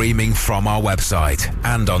 streaming from our website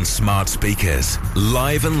and on smart speakers.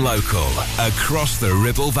 Live and local, across the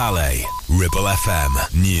Ribble Valley. Ribble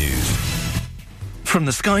FM News. From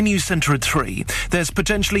the Sky News Centre at 3, there's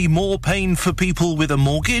potentially more pain for people with a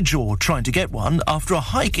mortgage or trying to get one after a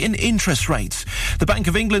hike in interest rates. The Bank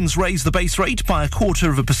of England's raised the base rate by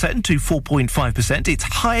 0.25% to 4.5%, its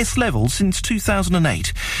highest level since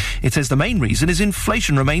 2008. It says the main reason is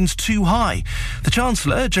inflation remains too high. The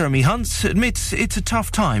Chancellor, Jeremy Hunt, admits it's a tough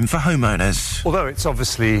time for homeowners. Although it's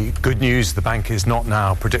obviously good news the bank is not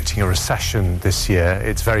now predicting a recession this year,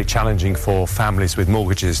 it's very challenging for families with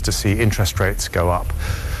mortgages to see interest rates go up.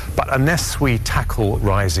 But unless we tackle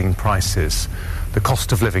rising prices, the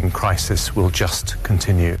cost of living crisis will just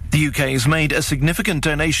continue. The UK has made a significant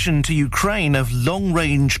donation to Ukraine of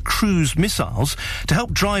long-range cruise missiles to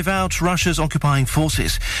help drive out Russia's occupying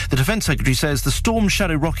forces. The Defence Secretary says the Storm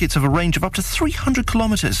Shadow rockets have a range of up to 300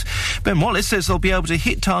 kilometres. Ben Wallace says they'll be able to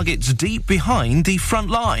hit targets deep behind the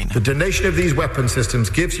front line. The donation of these weapon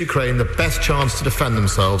systems gives Ukraine the best chance to defend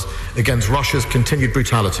themselves against Russia's continued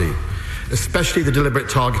brutality, especially the deliberate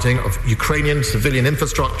targeting of Ukrainian civilian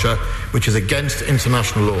infrastructure, which is against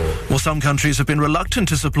international law. Well, some countries have been reluctant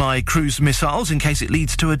to supply cruise missiles in case it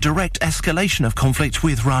leads to a direct escalation of conflict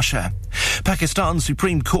with Russia. Pakistan's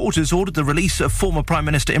Supreme Court has ordered the release of former Prime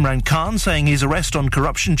Minister Imran Khan, saying his arrest on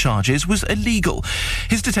corruption charges was illegal.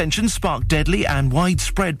 His detention sparked deadly and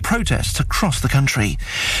widespread protests across the country.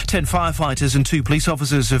 10 firefighters and 2 police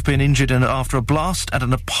officers have been injured after a blast at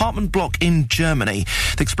an apartment block in Germany.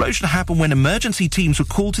 The explosion happened when emergency teams were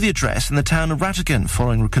called to the address in the town of Rattigan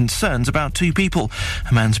following concerns about 2 people.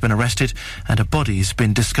 A man's been arrested and a body's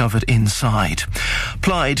been discovered inside.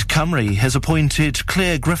 Plaid Cymru has appointed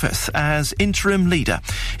Claire Griffith as interim leader.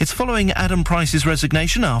 It's following Adam Price's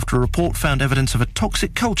resignation after a report found evidence of a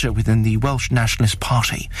toxic culture within the Welsh Nationalist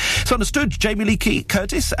Party. It's understood Jamie Lee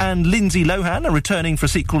Curtis and Lindsay Lohan are returning for a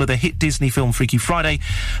sequel of the hit Disney film Freaky Friday.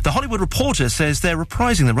 The Hollywood Reporter says they're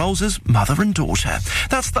reprising the roles as mother and daughter.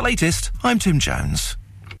 That's the latest. I'm Tim Jones.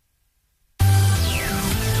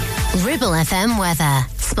 Ribble FM weather,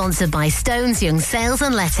 sponsored by Stones Young Sales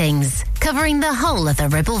and Lettings, covering the whole of the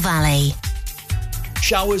Ribble Valley.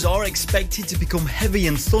 Showers are expected to become heavy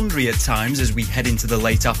and thundery at times as we head into the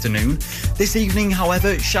late afternoon. This evening,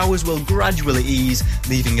 however, showers will gradually ease,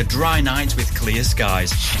 leaving a dry night with clear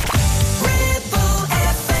skies.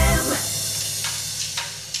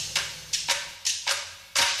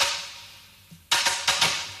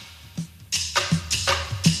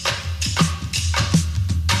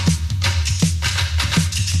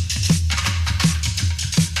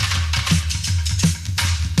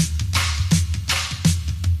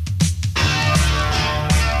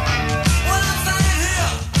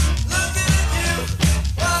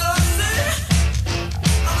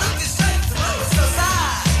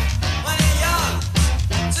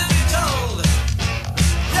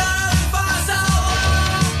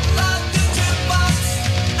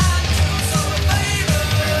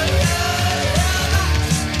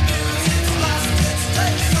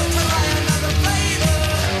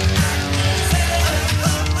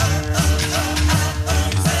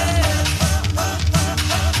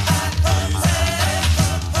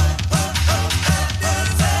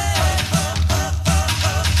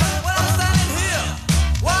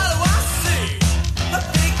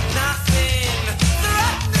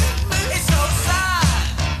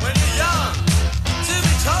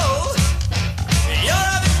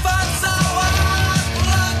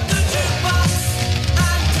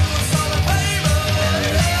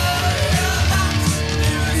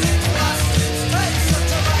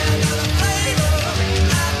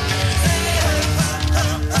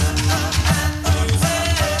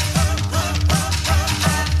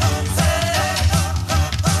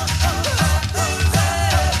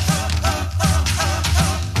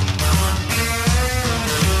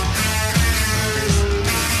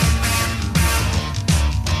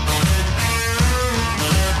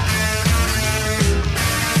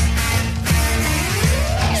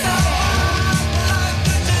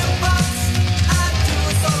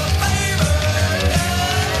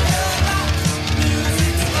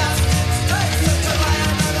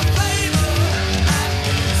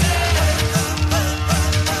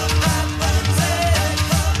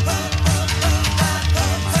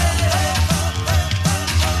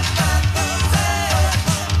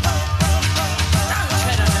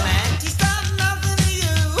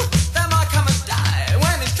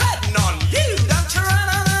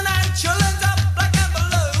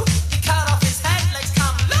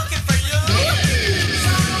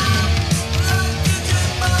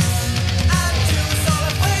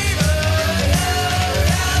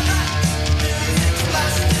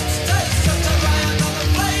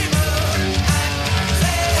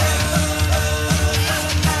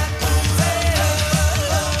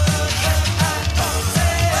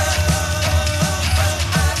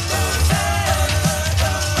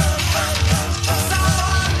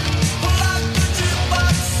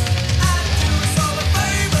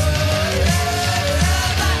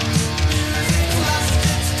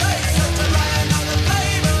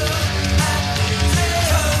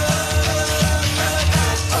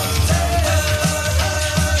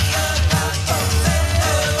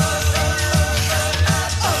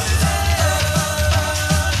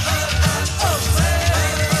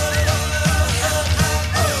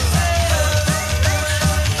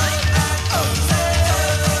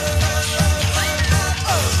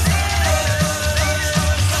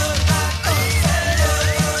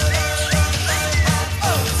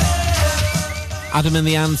 Adam and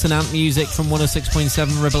the Ants and Ant music from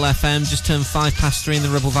 106.7 Ribble FM. Just turned 3:05 in the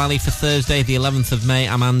Ribble Valley for Thursday, the 11th of May.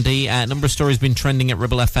 I'm Andy. A number of stories been trending at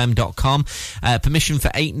ribblefm.com. Permission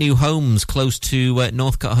for 8 new homes close to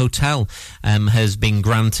Northcote Hotel has been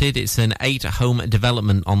granted. It's an 8-home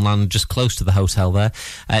development on land just close to the hotel there.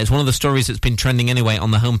 It's one of the stories that's been trending anyway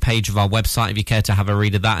on the homepage of our website if you care to have a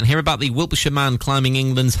read of that. And hear about the Wiltshire man climbing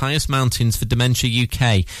England's highest mountains for Dementia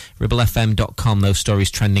UK. ribblefm.com. Those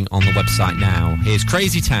stories trending on the website now. Here's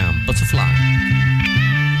Crazy Town, Butterfly.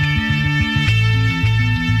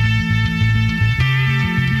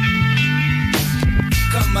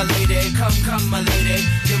 Come my lady, come my lady,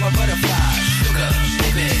 you're my butterfly, sugar,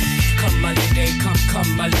 baby. Come my lady,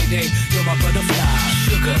 come my lady, you're my butterfly,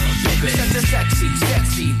 sugar, baby. Such a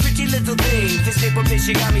sexy, pretty little thing. This paper bitch,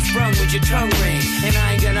 you got me sprung with your tongue ring. And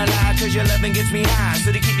I ain't gonna lie, cause your loving gets me high.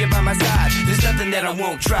 So to keep you by my side, there's nothing that I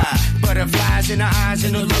won't try. Butterflies in her eyes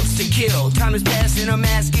and her looks to kill. Time is passing, I'm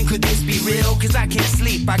asking, could this be real? Cause I can't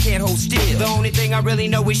sleep, I can't hold still. The only thing I really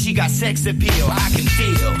know is she got sex appeal. I can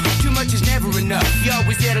feel, too much is never enough. You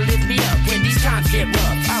always there to lift me up when these times get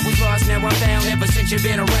rough. I was lost, now I'm found, ever since you've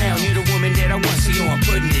been around. You're the woman that I want, so yo, I'm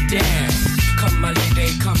putting it down. Come my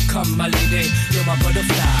lady, come my lady, you're my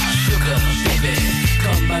butterfly, sugar, baby.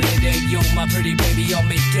 Come my lady, you're my pretty baby, I'll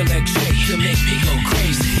make your legs shake, you make me go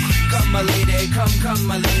crazy. Come my lady, come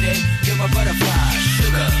my lady, you're my butterfly,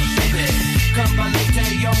 sugar, baby. Come my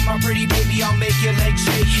lady, you're my pretty baby, I'll make your legs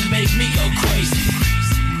shake, you make me go crazy.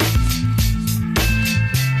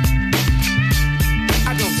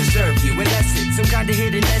 I don't deserve you unless it's some kind of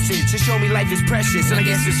hidden message to show me life is precious, and I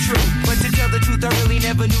guess it's true. But to tell the truth, I really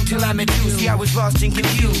never knew till I met you. See, I was lost and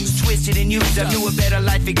confused, twisted and used. I knew a better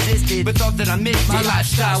life existed, but thought that I missed it. My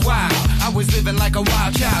lifestyle wild, I was living like a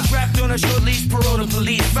wild child, trapped on a short leash, parole to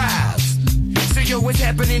police files. So yo, what's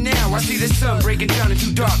happening now? I see the sun breaking down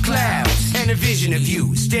into dark clouds, and a vision of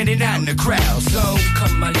you standing out in the crowd. So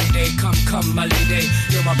come my lady, come my lady,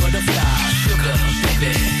 you're my butterfly, sugar,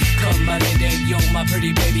 baby. Come my lady, you're my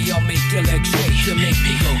pretty baby, I'll make your legs shake, you make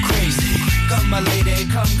me go crazy. Come my lady,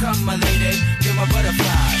 come my lady, you're my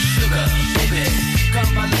butterfly, sugar, baby.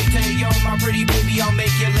 Come my lady, you're my pretty baby, I'll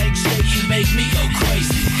make your legs shake, you make me go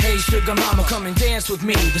crazy. Hey sugar mama, come and dance with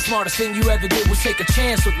me. The smartest thing you ever did was take a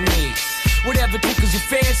chance with me. Whatever tickles your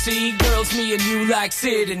fancy, girls, me and you like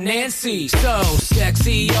Sid and Nancy. So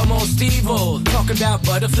sexy, almost evil, talking about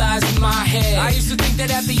butterflies in my head. I used to think that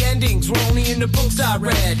happy endings were only in the books I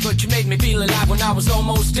read, but you made me feel alive when I was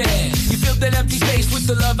almost dead. You filled that empty space with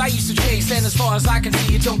the love I used to chase, and as far as I can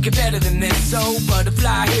see, it don't get better than this. So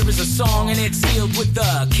butterfly, here is a song, and it's sealed with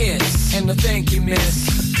a kiss and a thank you, miss.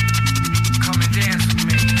 Come and dance with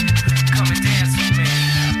me, come and dance with me.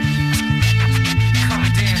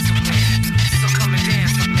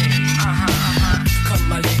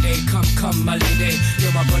 Come my lady,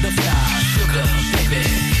 you're my butterfly, sugar, baby.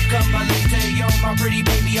 Come my lady, you're my pretty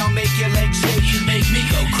baby, I'll make your legs shake, you make me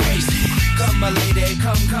go crazy. Come my lady,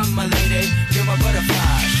 come my lady, you're my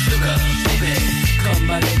butterfly, sugar, baby. Come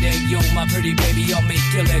my lady, you're my pretty baby, I'll make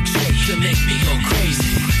your legs shake, you make me go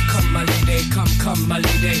crazy. Come my lady, come my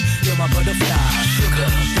lady, you're my butterfly, sugar,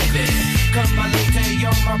 baby. Come my lady,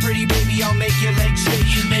 you're my pretty baby, I'll make your legs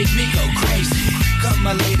shake, you make me go crazy. Come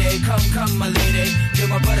my lady, come my lady, you're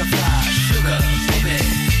my butterfly, sugar, baby.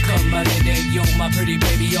 Come my lady, you're my pretty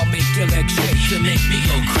baby, I'll make your legs shake, you make me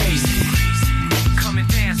go crazy. Come and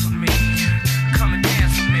dance with me, come and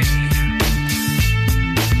dance with me.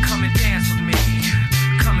 Come and dance with me,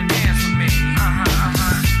 come and dance with me.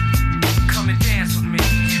 Come and dance with me,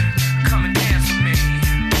 come and dance with me.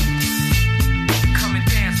 Come and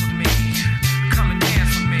dance with me, come and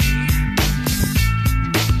dance with me.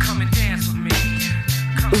 Come and dance with me.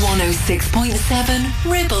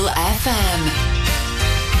 106.7 Ribble FM.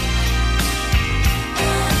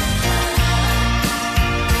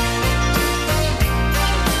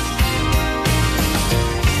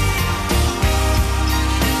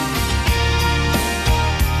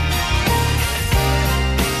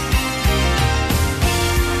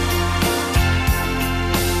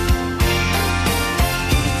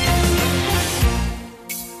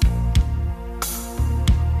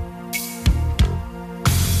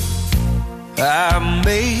 I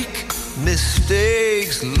make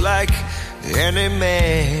mistakes like any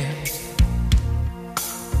man.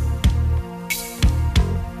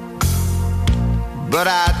 But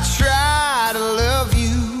I try to love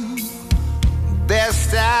you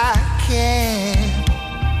best I can.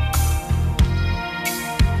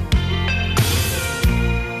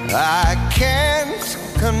 I can't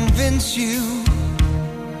convince you,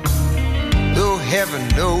 though heaven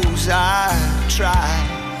knows I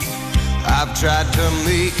try. I've tried to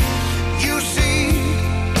make you see,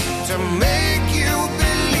 to make you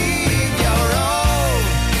believe you're all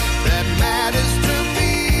that matters to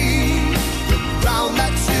me. The ground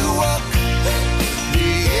that you walk, the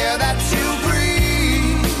air that you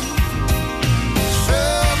breathe.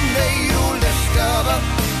 Someday you'll discover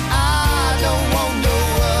I don't want no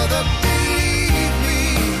other. Believe me,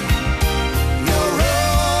 you're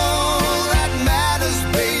all that matters,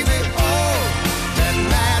 baby. All that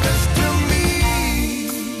matters to me.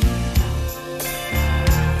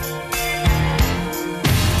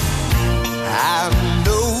 I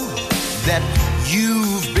know that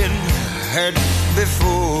you've been hurt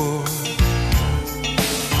before.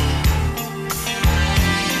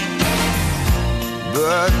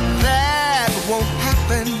 But that won't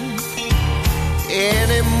happen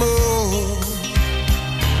anymore.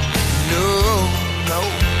 No, no.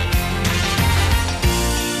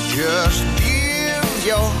 Just give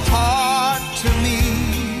your heart to me,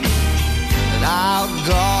 and I'll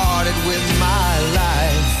guard it with my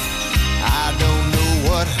life. I don't know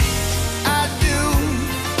what I'd do,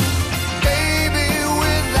 baby,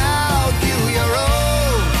 without you. You're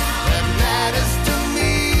all that matters to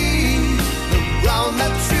me. The ground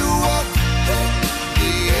that you walk, the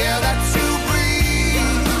air that you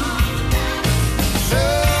breathe.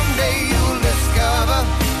 Someday you'll discover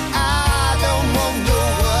I don't want no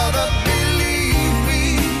other. Believe me,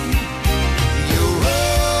 you're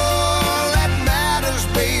all that matters,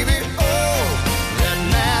 baby. All that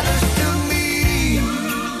matters to me.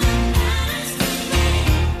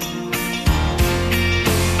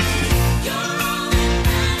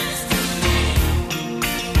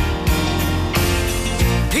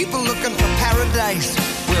 People looking for paradise.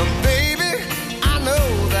 Well, baby, I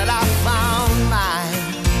know that I found mine.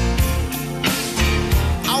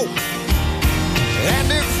 Oh,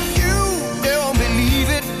 and if you don't believe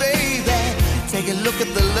it, baby, take a look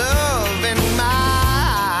at the love in my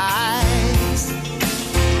eyes.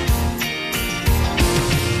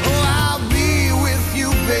 Oh, I'll be with you,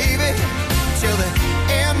 baby, till the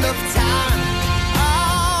end of time.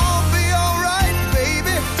 I'll be alright,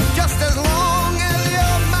 baby, just as long as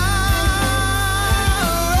you're mine.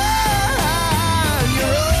 You're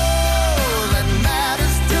all that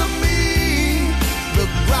matters to me. The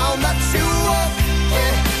ground that you walk,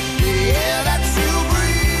 the air that you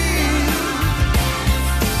breathe.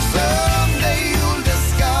 Someday you'll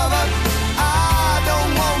discover I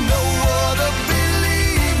don't want no other.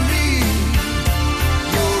 Believe me,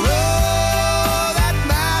 you're all that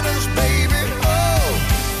matters, baby. Oh,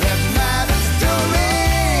 that matters to me.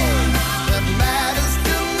 That matters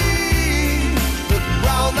to me. The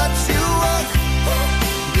ground that you walk,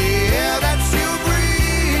 the air that you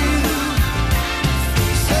breathe.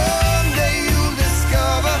 Someday you'll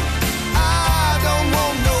discover I don't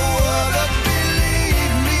want no other.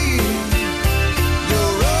 Believe me,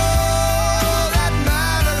 you're all that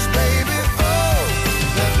matters, baby. Oh,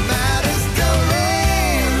 that matters to me.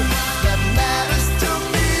 That matters to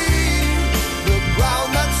me. The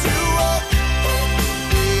ground that you walk,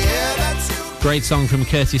 the air that you. Great song from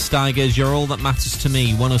Curtis Stigers, You're All That Matters to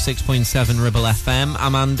Me, 106.7 Ribble FM.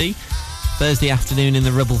 I'm Andy. Thursday afternoon in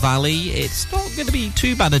the Ribble Valley. It's not going to be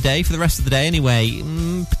too bad a day for the rest of the day anyway.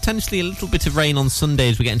 Potentially a little bit of rain on Sunday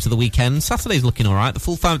as we get into the weekend. Saturday's looking all right. The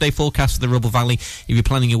full 5-day forecast for the Ribble Valley, if you're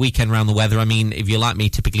planning your weekend around the weather, I mean, if you're like me,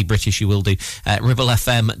 typically British, you will do,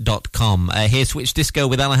 ribblefm.com. Here's Switch Disco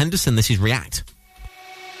with Ella Henderson. This is React.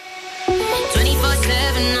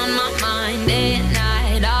 24/7 on my mind, day and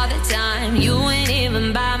night, all the time. You ain't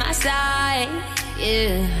even by my side,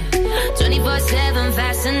 yeah. 24/7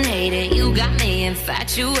 fascinated, you got me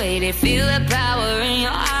infatuated. Feel the power in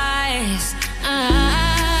your eyes.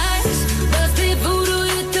 Must be voodoo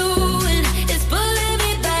you're doing, it's pulling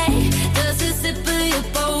me back. Just a sip of your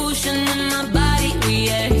potion and my body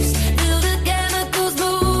reacts. Feel the chemicals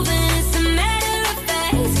moving, it's a matter of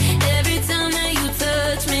fact. Every time that you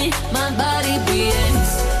touch me, my body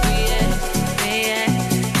reacts, reacts, reacts.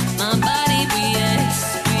 My body reacts,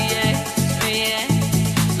 reacts, reacts.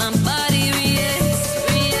 My body reacts,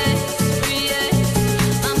 reacts, reacts.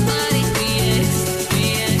 My body reacts,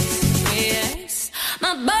 reacts,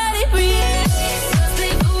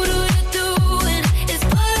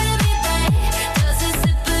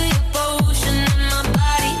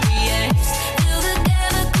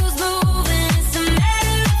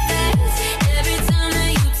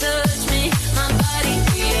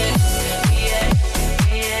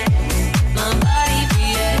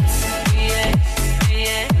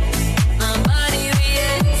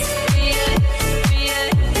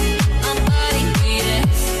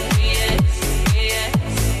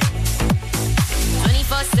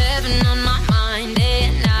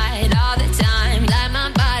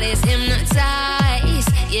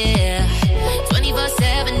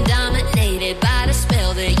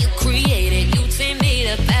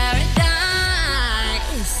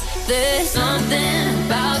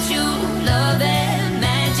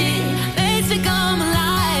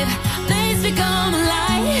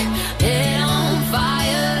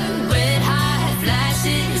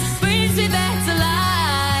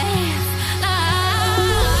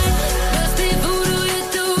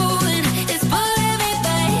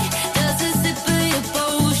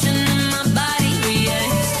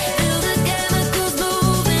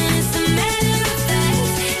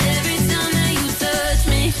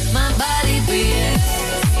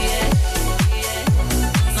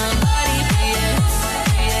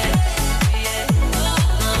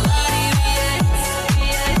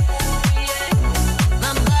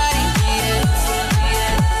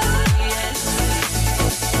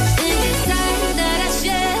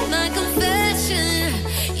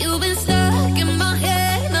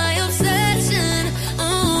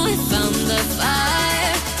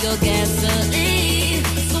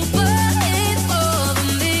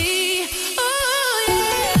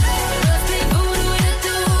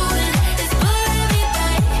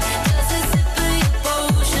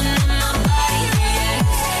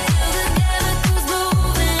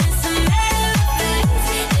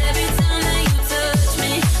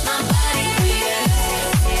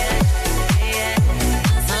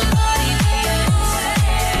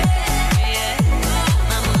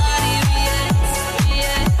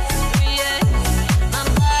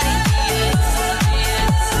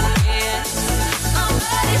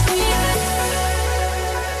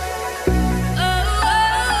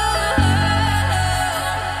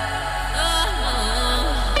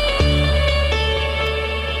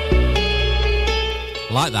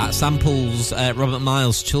 like that. Samples Robert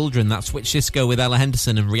Miles' Children. That's Switch Disco with Ella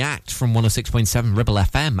Henderson and React from 106.7 Ribble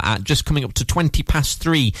FM at just coming up to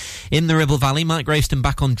 3:20 in the Ribble Valley. Mike Graveston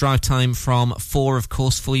back on drive time from 4, of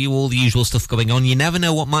course, for you. All the usual stuff going on. You never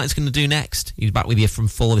know what Mike's going to do next. He's back with you from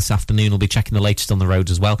 4 this afternoon. We'll be checking the latest on the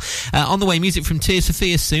roads as well. On the way, music from Tears for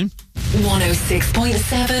Fears soon.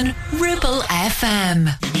 106.7 Ribble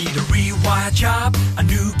FM. You need a rewire job, a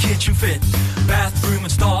new kitchen fit, bathroom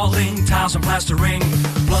installing, tiles and plastering,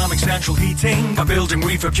 plumbing, central heating, a building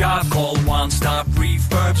refurb job. Call One Stop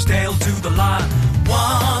Refurbs, Dale to the lot.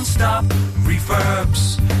 One Stop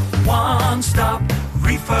Refurbs. One Stop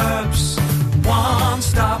Refurbs. One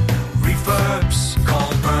Stop Refurbs.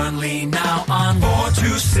 Call Burnley now on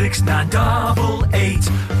 426-988.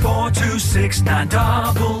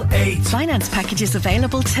 426-988. Finance packages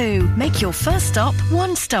available too. Make your first stop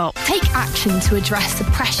One Stop. Take action to address the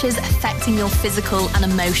pressures affecting your physical and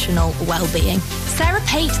emotional well-being. Sarah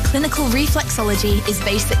Pate Clinical Reflexology is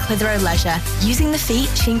based at Clitheroe Leisure. Using the feet,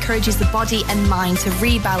 she encourages the body and mind to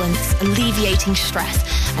rebalance, alleviating stress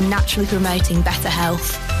and naturally promoting better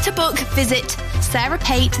health. To book, visit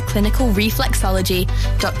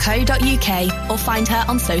sarahpateclinicalreflexology.co.uk or find her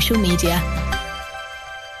on social media.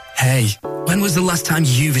 Hey, when was the last time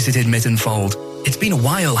you visited Mittenfold? It's been a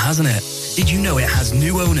while, hasn't it? Did you know it has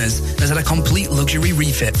new owners, has had a complete luxury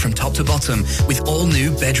refit from top to bottom with all new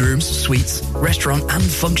bedrooms, suites, restaurant and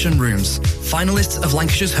function rooms? Finalists of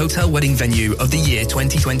Lancashire's Hotel Wedding Venue of the Year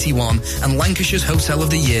 2021 and Lancashire's Hotel of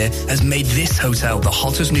the Year has made this hotel the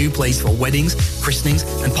hottest new place for weddings, christenings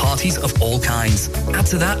and parties of all kinds. Add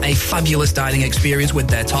to that a fabulous dining experience with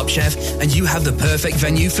their top chef and you have the perfect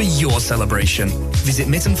venue for your celebration. Visit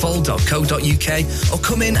mittenfold.co.uk or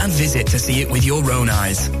come in and visit to see it with your own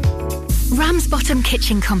eyes. Ramsbottom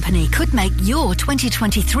Kitchen Company could make your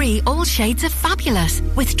 2023 all shades of fabulous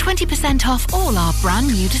with 20% off all our brand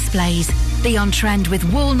new displays. Be on trend with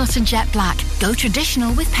walnut and jet black. Go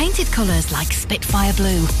traditional with painted colours like Spitfire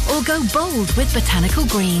Blue. Or go bold with botanical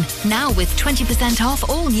green. Now with 20% off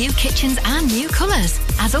all new kitchens and new colours.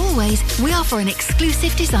 As always, we offer an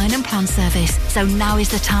exclusive design and plan service. So now is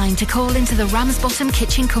the time to call into the Ramsbottom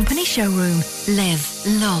Kitchen Company showroom. Live,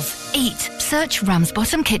 love, eat. Search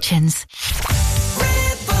Ramsbottom Kitchens.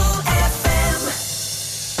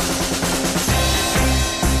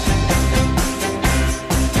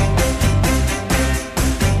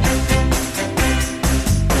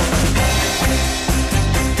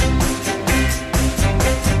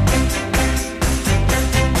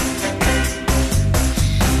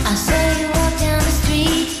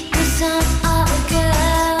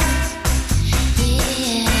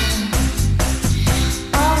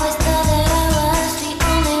 Always thought that I was the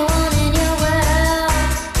only one in your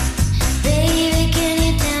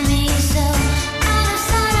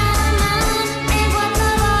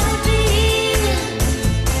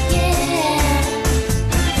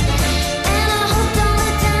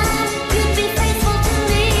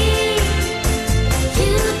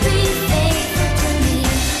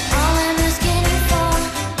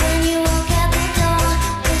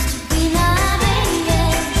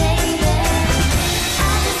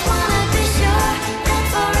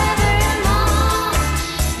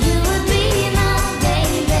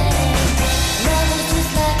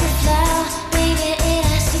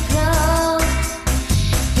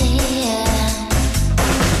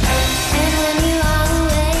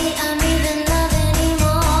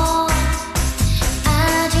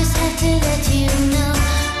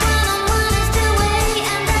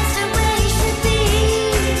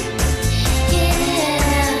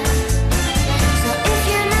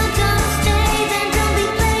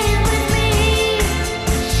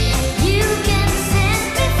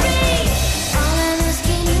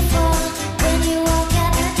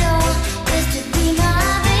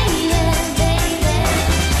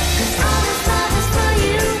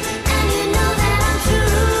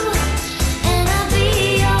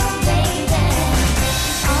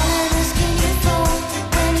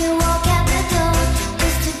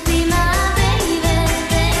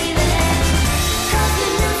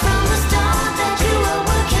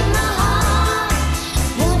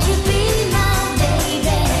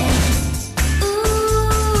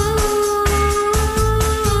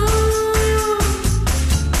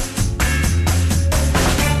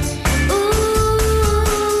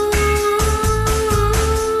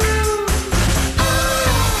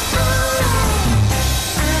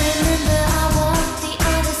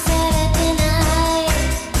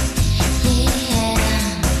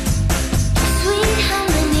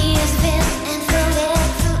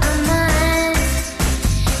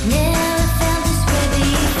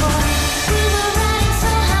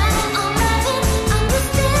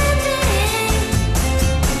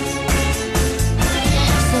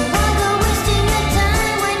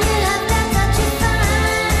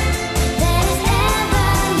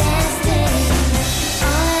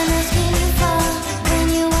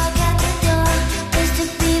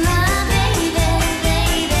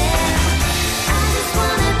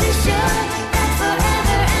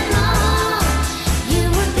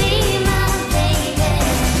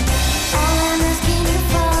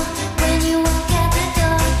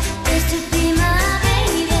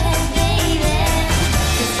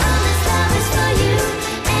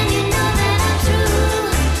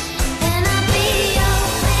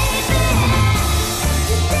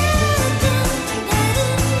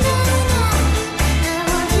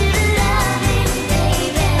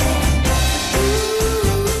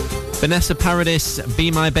Vanessa Paradis, Be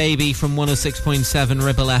My Baby from 106.7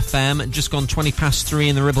 Ribble FM. Just gone 3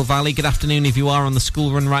 in the Ribble Valley. Good afternoon if you are on the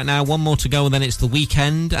school run right now. One more to go and then it's the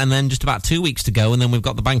weekend, and then just about 2 weeks to go, and then we've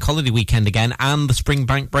got the bank holiday weekend again and the spring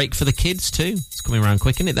bank break for the kids too. It's coming around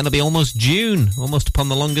quick, isn't it? Then it'll be almost June, almost upon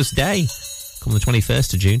the longest day. Come the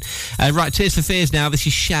 21st of June. Right, Tears for Fears now. This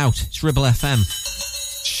is Shout. It's Ribble FM.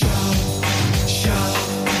 Shout, shout,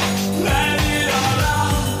 let it all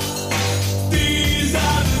out. These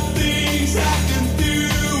are the things I can do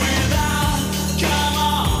without. Come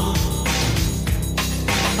on,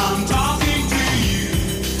 I'm talking to you.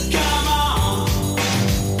 Come on,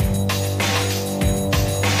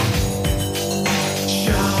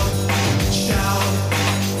 shout, shout,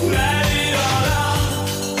 let it all out.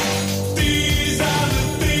 These are the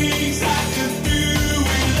things I can do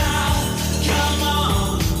without. Come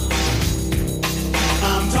on.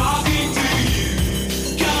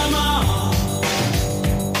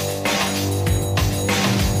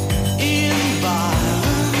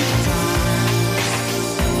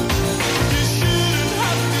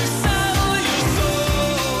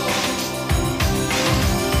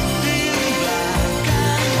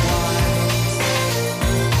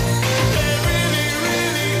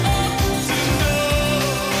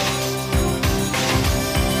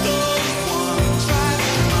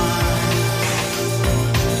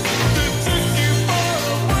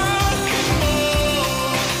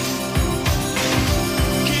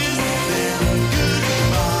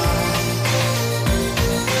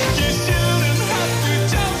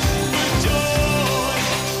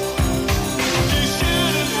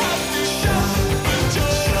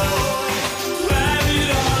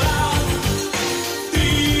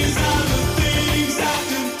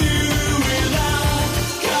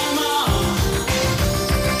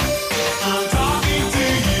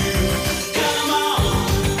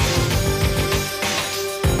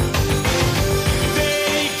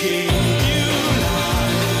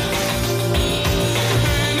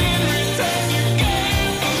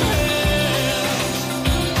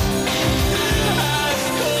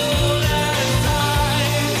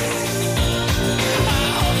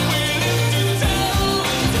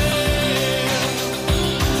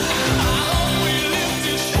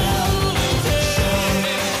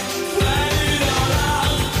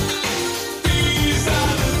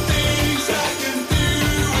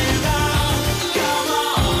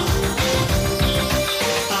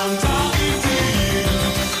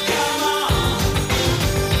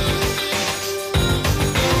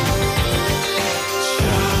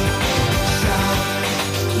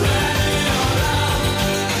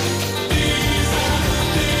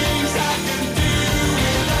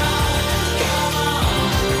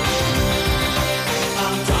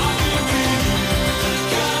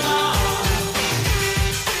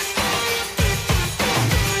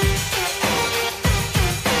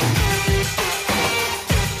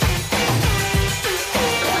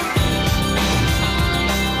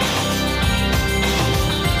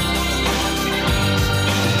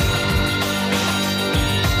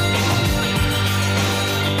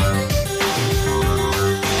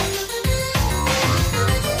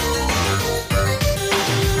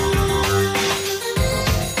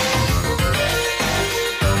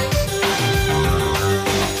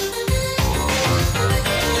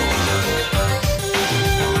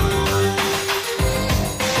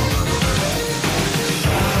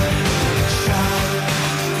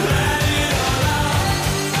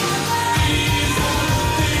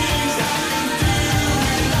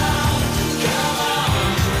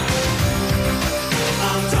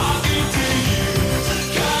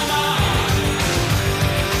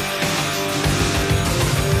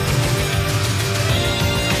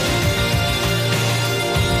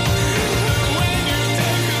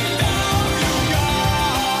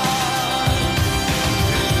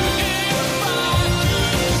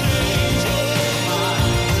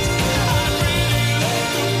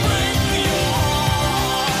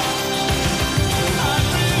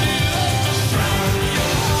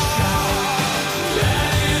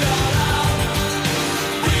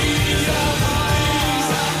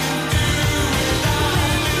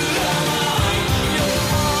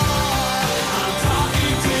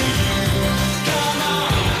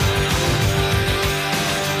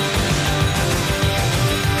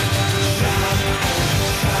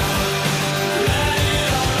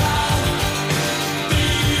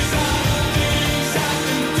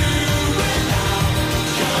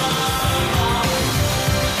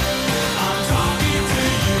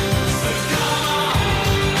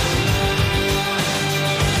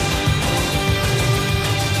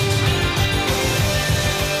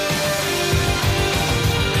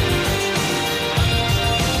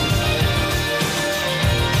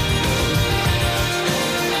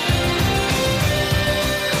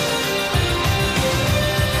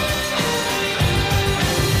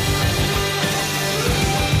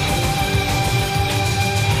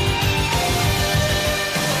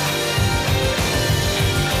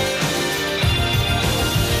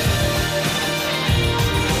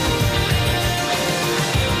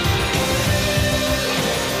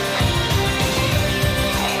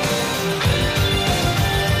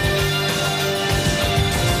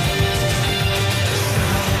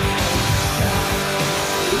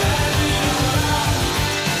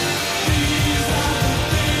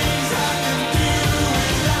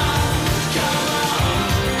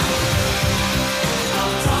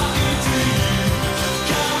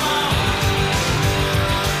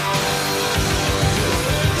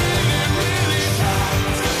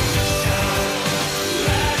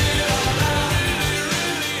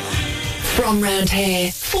 From round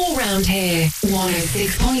here, for round here,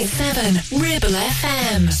 106.7 Ribble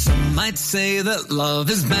FM. Some might say that love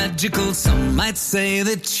is magical. Some might say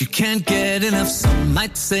that you can't get enough. Some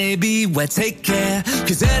might say beware, take care,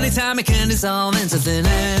 'cause anytime it can dissolve into thin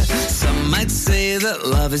air. Some might say that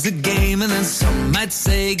love is a game, and then some might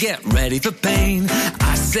say get ready for pain.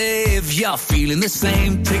 I say if you're feeling the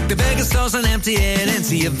same, take the bigger sauce and empty it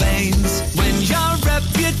into your veins. When your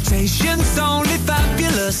reputation's only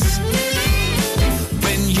fabulous,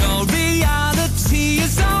 when your reality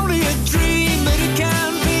is only a dream, but it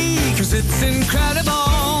can be, 'cause it's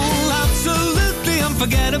incredible, absolutely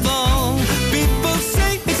unforgettable. People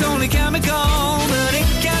say it's only chemical, but it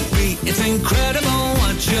can't be. It's incredible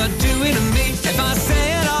what you're doing to me. If I say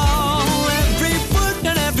it all, every word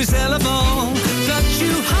and every syllable, touch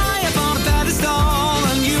you high up on a pedestal,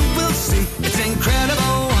 and you will see it's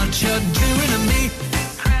incredible what you're doing to me.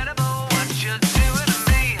 Incredible what you're doing to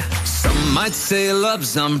me. Some might say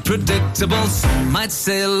love's unpredictable. Some might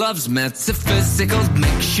say love's metaphysical.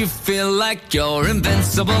 Makes you feel like you're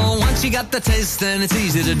invincible. Once you got the taste, then it's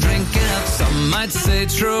easy to drink it up. Some might say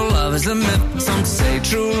true love is a myth. Some say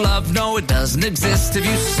true love, no, it doesn't exist. If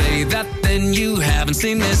you say that, then you haven't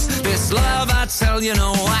seen this. This love, I tell you,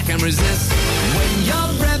 no, I can resist. When your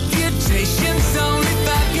reputation's only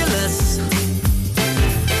fabulous,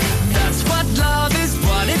 that's what love is,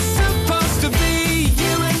 what it's supposed to be,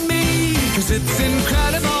 you and me. 'Cause it's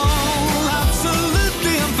incredible,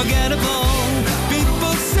 absolutely unforgettable.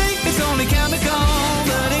 People say it's only chemical,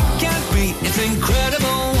 but it can't be. It's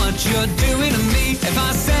incredible what you're doing to me. If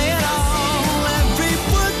I say it all, every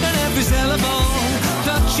word and every syllable,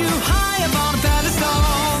 touch you high up on a pedestal,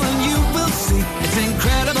 and you will see it's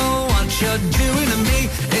incredible what you're doing to me.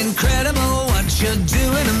 Incredible what you're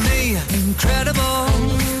doing to me. Incredible,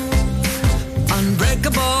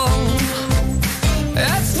 unbreakable.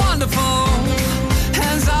 It's wonderful.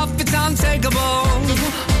 Hands off, it's untakeable.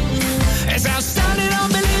 It's outstanding,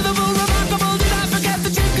 unbelievable, remarkable. Did I forget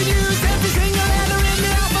that you could use every single letter in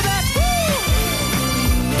the alphabet? Woo!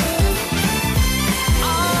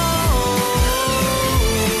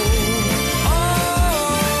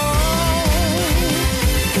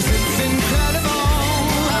 Cause it's incredible,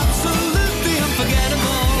 absolutely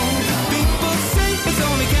unforgettable. People say it's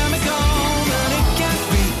only chemical, but it can't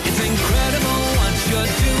be. It's incredible what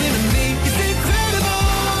you're doing to me. It's incredible,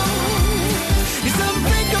 it's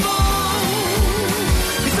unbreakable,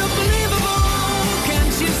 it's unbelievable.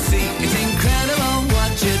 Can't you see? It's incredible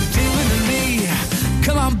what you're doing to me.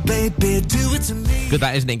 Come on, baby, do it to me. Good,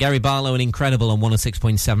 that, isn't it? Gary Barlow and Incredible on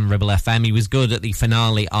 106.7 Ribble FM. He was good at the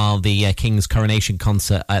finale of the King's coronation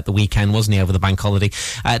concert at the weekend, wasn't he, over the bank holiday?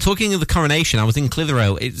 Talking of the coronation, I was in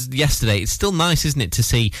Clitheroe yesterday. It's still nice, isn't it, to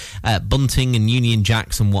see bunting and Union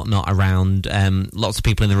Jacks and whatnot around. Lots of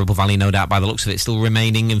people in the Ribble Valley, no doubt, by the looks of it, still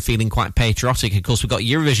remaining and feeling quite patriotic. Of course, we've got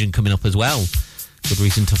Eurovision coming up as well. Good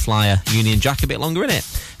reason to fly a Union Jack a bit longer, innit?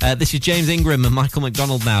 This is James Ingram and Michael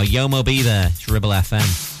McDonald now. Yomo Be There. It's Ribble FM.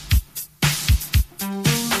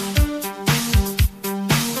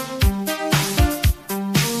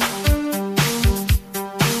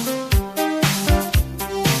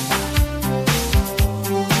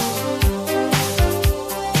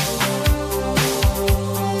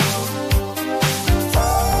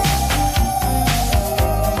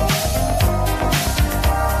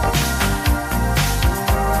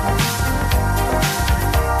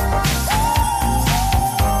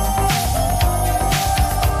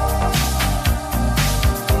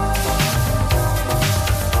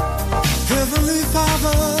 Heavenly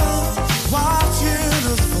Father, watching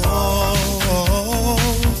us fall.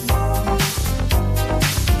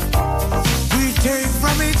 We take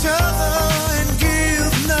from each other and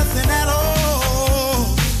give nothing at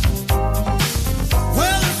all.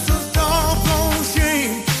 Well, it's a doggone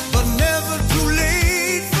shame, but never too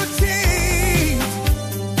late for change.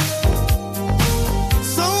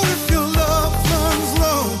 So if your love runs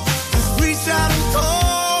low, just reach out and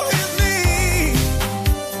call his name.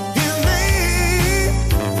 His name.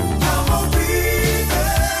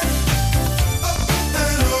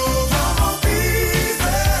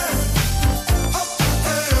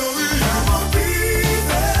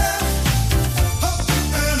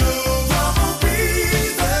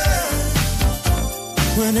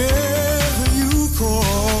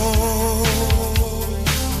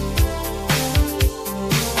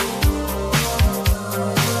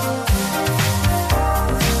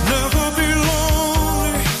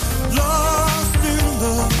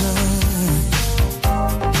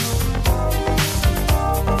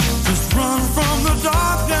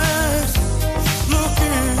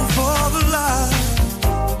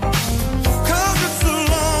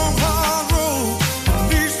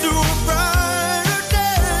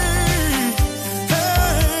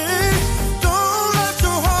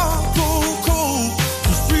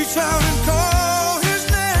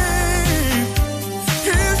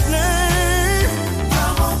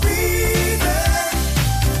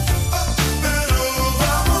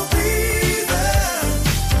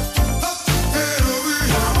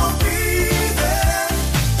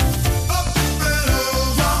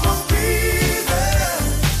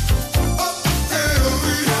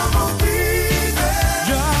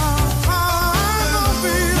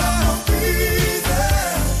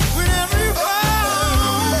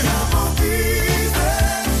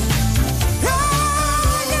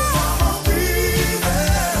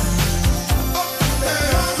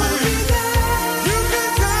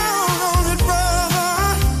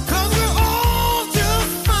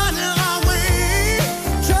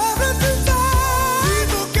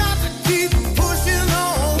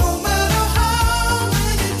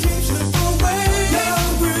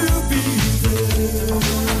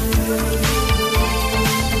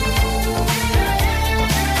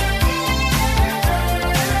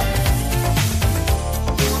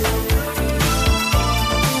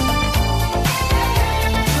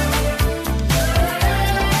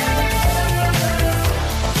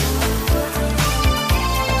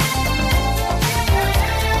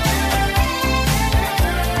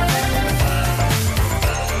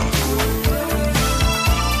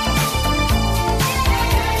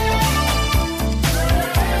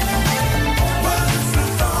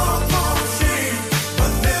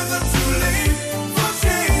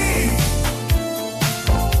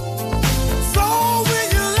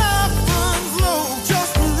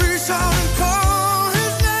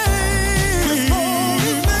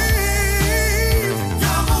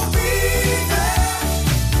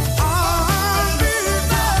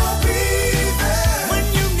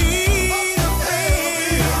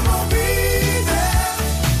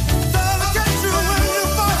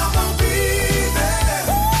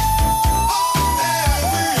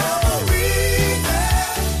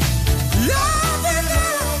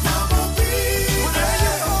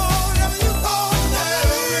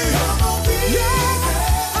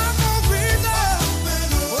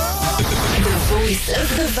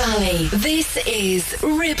 Valley. This is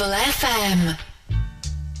Ribble FM.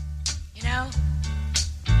 You know,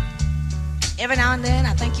 every now and then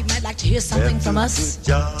I think you might like to hear something from us.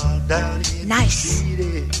 Nice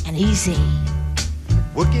and easy.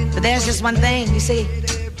 But there's just one thing, you see,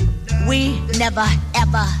 we never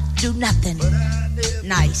ever do nothing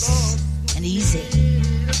nice and easy.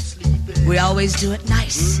 We always do it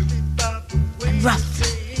nice and rough.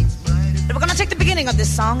 But we're gonna take the beginning of this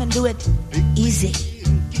song and do it easy.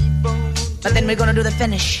 But then we're gonna do the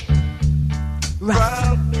finish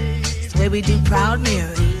rough. It's the way we do Proud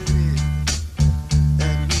Mary.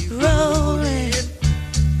 Rolling,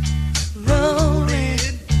 rolling,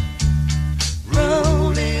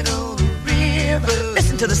 rolling on the river.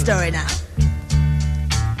 Listen to the story now.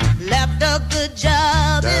 Left a good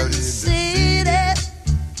job in the city,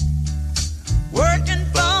 working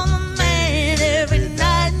for the man every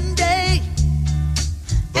night and day,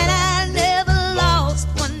 and I never lost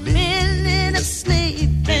 1 minute of sleep,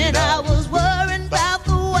 and I was worrying about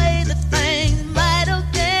the way that things might have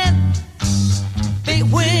been. Big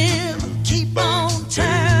wheel keep on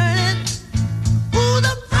turning, ooh,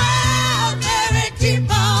 the Proud Mary keep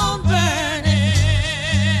on burning,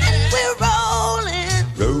 and we're rolling,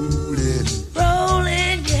 rolling,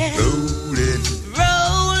 rolling, yeah, rolling,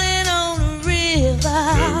 rolling on the river,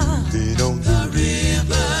 rolling on the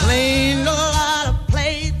river. Cleaned a lot of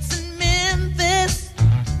plates in Memphis,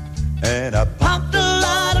 and I pumped a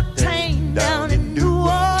lot of tang down in New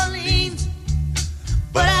Orleans,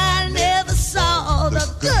 but I never saw the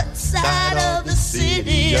good side of the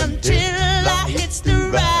city until I hitched the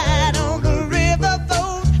ride on the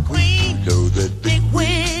riverboat Queen. Big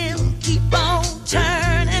wheel keep on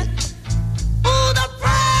turning, ooh, the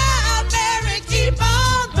Proud Mary keep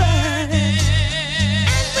on burning,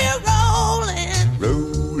 and we're rolling,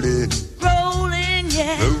 rolling, rolling,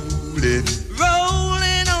 yeah, rolling,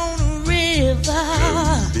 rolling on the river.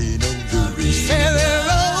 Say we're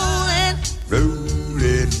rolling,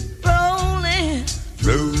 rolling, rolling,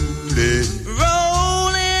 rolling,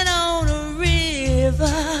 rolling on the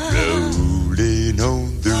river.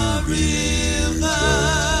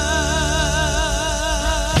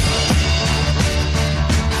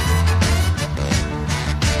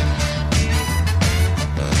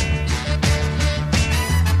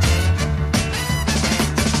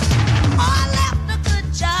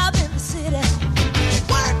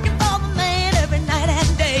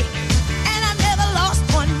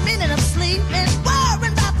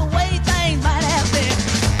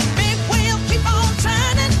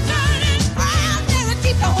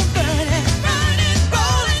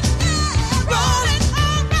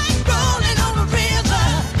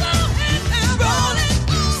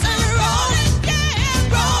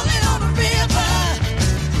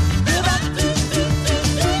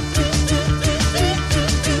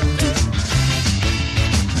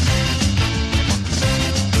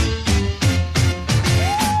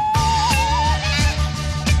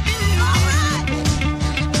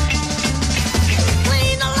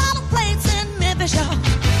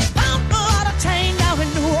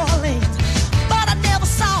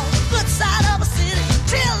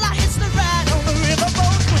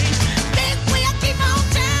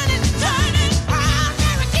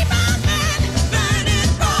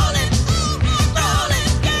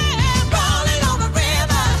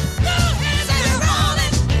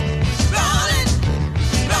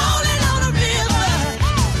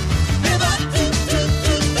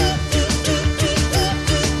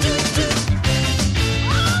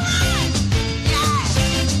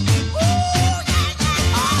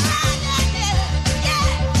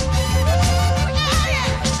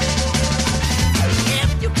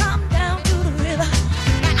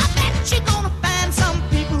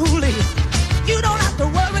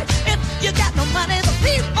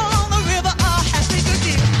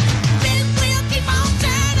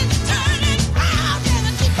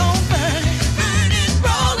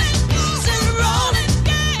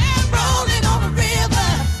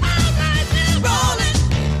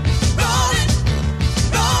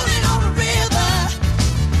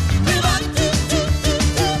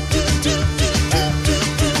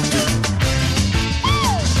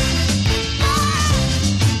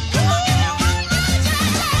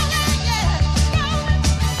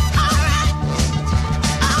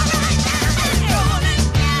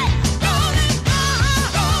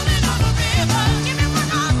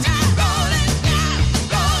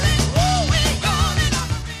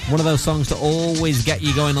 One of those songs that always get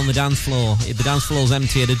you going on the dance floor. If the dance floor's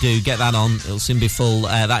empty to do, get that on. It'll soon be full.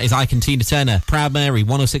 That is Ike and Tina Turner. Proud Mary,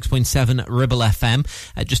 106.7 Ribble FM.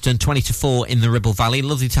 Just turned 20 to 4 in the Ribble Valley.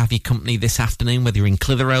 Lovely to have your company this afternoon, whether you're in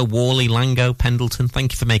Clitheroe, Worley, Lango, Pendleton.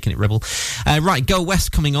 Thank you for making it Ribble. Right, Go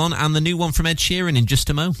West coming on, and the new one from Ed Sheeran in just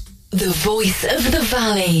a mo. The voice of the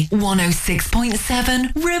valley,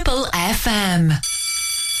 106.7 Ribble FM.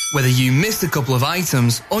 Whether you missed a couple of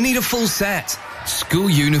items or need a full set, school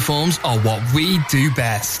uniforms are what we do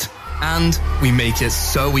best. And we make it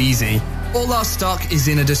so easy. All our stock is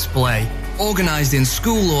in a display, organised in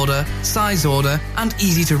school order, size order, and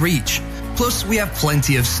easy to reach. Plus, we have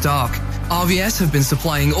plenty of stock. RVS have been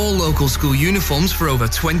supplying all local school uniforms for over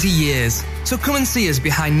 20 years. So come and see us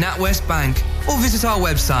behind NatWest Bank or visit our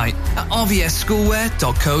website at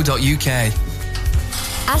rvsschoolwear.co.uk.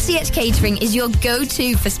 RCH Catering is your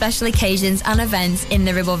go-to for special occasions and events in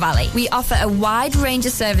the Ribble Valley. We offer a wide range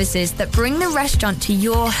of services that bring the restaurant to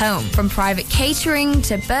your home, from private catering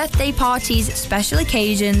to birthday parties, special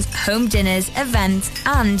occasions, home dinners, events,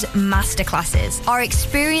 and masterclasses. Our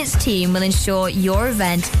experienced team will ensure your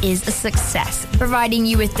event is a success, providing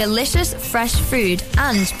you with delicious, fresh food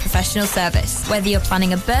and professional service. Whether you're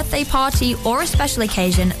planning a birthday party or a special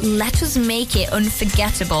occasion, let us make it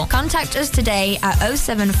unforgettable. Contact us today at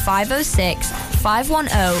 07506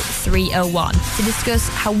 510 301 to discuss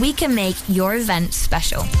how we can make your event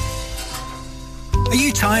special. Are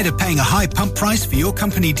you tired of paying a high pump price for your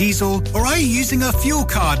company diesel? Or are you using a fuel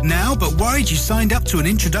card now but worried you signed up to an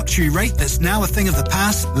introductory rate that's now a thing of the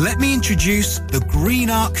past? Let me introduce the Green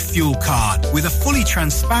Arc Fuel Card. With a fully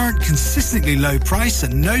transparent, consistently low price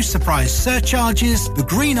and no surprise surcharges, the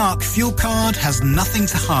Green Arc Fuel Card has nothing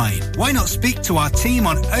to hide. Why not speak to our team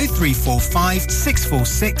on 0345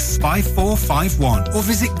 646 5451 or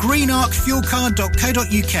visit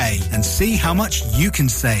greenarcfuelcard.co.uk and see how much you can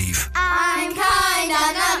save. I'm kind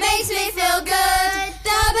and that makes me feel good.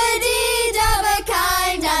 Dabba-dee, dabba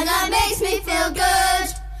kind and that makes me feel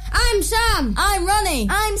good. I'm Sam. I'm Ronnie.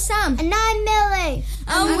 I'm Sam. And I'm Millie.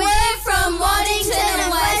 And we're from Waddington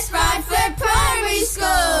and West Bradford Primary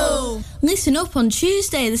School. Listen up on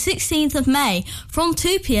Tuesday the 16th of May from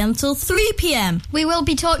 2 p.m. till 3 p.m. We will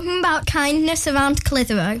be talking about kindness around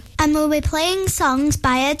Clitheroe. And we'll be playing songs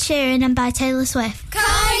by Ed Sheeran and by Taylor Swift.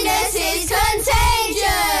 Kindness is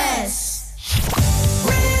contagious.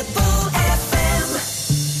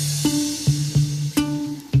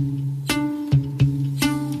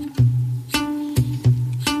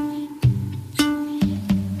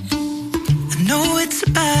 It's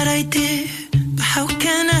a bad idea, but how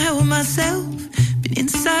can I help myself? Been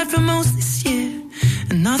inside for most this year,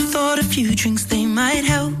 and I thought a few drinks they might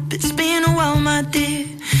help. It's been a while, my dear,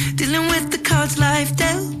 dealing with the cards life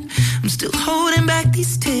dealt. I'm still holding back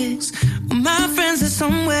these tears, well, my friends are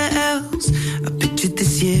somewhere else. I pictured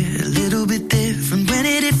this year a little bit different when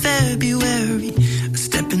it hit February. A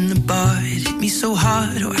step in the bar, it hit me so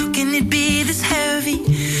hard, oh how can it be this heavy?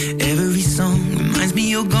 Every song reminds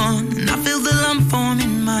me you're gone, and I feel the lump form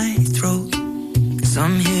in my throat, 'cause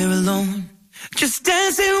I'm here alone, just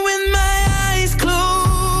dancing with my eyes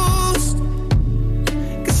closed.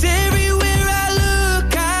 'Cause everywhere I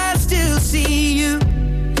look I still see you,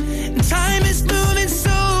 and time is moving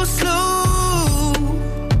so slow,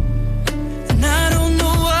 and I don't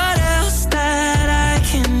know what else that I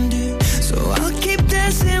can do, so I'll keep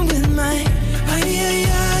dancing with my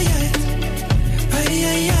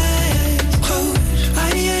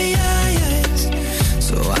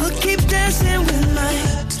dancing with my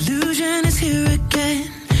delusion is here again,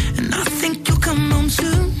 and I think you'll come home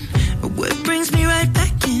soon. But what brings me right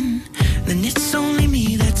back in? Then it's only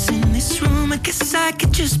me that's in this room. I guess I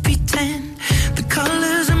could just pretend the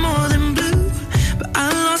colors are more than blue, but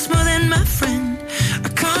I lost more than my friend. I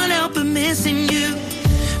can't help but missing you.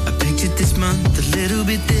 I pictured this month a little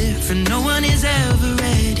bit different. No one is ever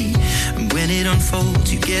ready, and when it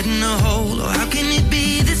unfolds, you get in a hole. Oh, how can it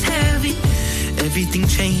be this heavy? Everything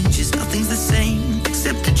changes, nothing's the same,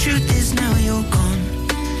 except the truth is now you're gone.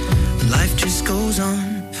 Life just goes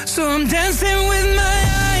on, so I'm dancing with my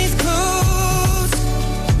eyes closed.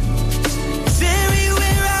 'Cause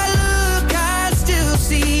everywhere I look I still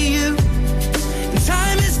see you, and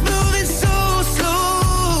time is moving so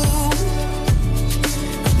slow,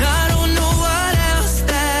 and I don't know what else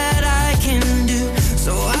that I can do,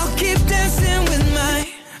 so I'll keep dancing with my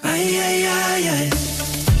eyes.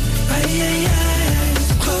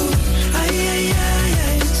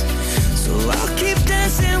 So I'll keep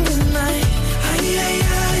dancing with my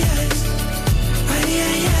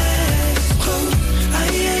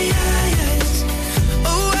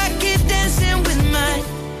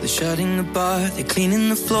the bar, they're cleaning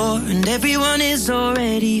the floor, and everyone is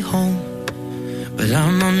already home. But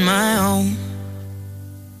I'm on my own,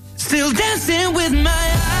 still dancing with my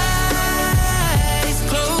eyes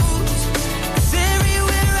closed. 'Cause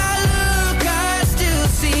everywhere I look, I still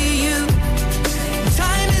see you.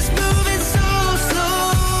 Time is moving so slow.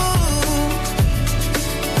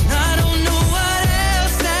 I don't know what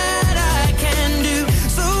else that I can do,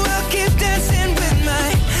 so I'll keep dancing with my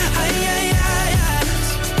eyes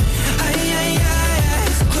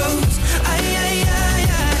closed.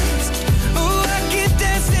 Oh, I keep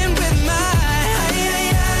dancing with my eyes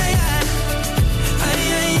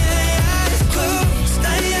closed.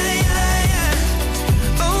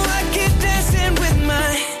 Oh, I keep dancing with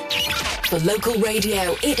my. For local radio,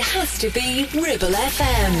 it has to be Ribble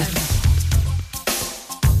FM.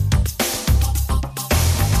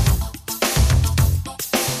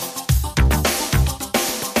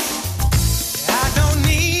 I don't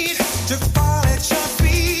need to fall at your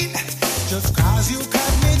feet just 'cause you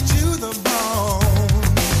cut me to the bone.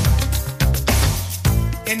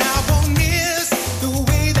 And I won't miss the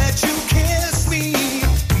way that you kiss me.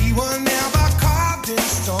 We were never carved in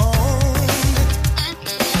stone.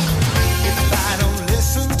 If I don't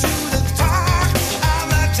listen to the talk of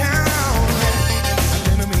the town,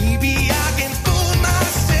 then maybe I can fool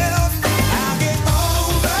myself. I'll get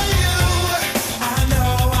over you. I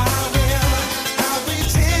know I will. I'll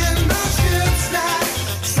pretend my ship's not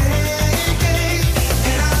sinking,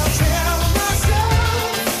 and I'll tell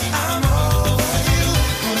myself I'm over you,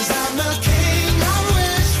 'cause I'm the king I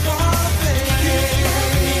wish for thinking.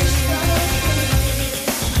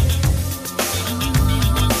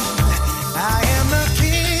 I am the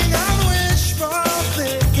king I wish for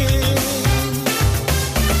thinking.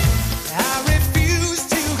 I refuse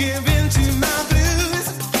to give in to my blues.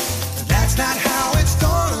 That's not how it's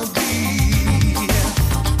gonna be.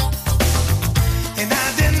 And I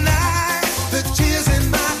deny the tears in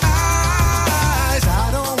my eyes. I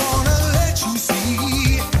don't wanna let you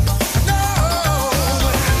see, no,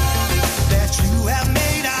 that you have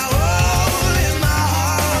made a hole in my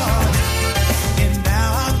heart. And now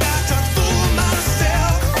I've got to fool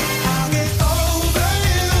myself. I'll get over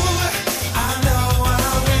you. I know I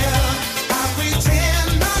will. I'll pretend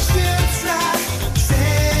my ship's not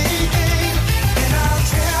sinking, and I'll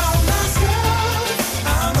tell myself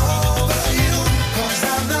I'm over you, 'cause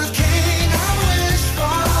I'm the king I wish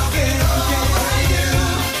for thinking.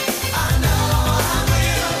 I know I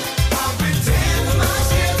will. I'll pretend my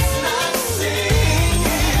ship's not sinking,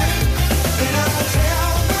 and I'll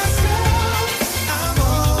tell myself I'm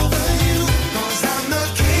over you, 'cause I'm the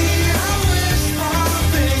king I wish for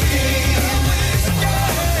thinking.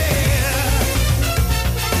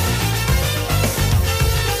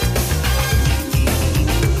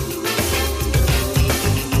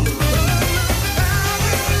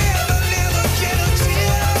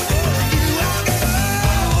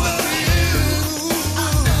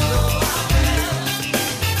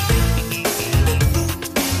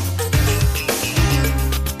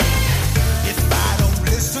 If I don't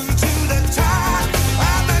listen to the talk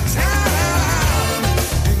of the town,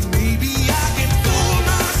 then maybe I can fool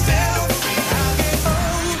myself. I'll get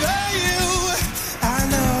over you. I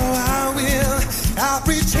know I will. I'll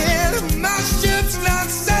pretend my ship's not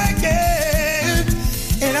sinking,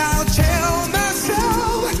 and I'll tell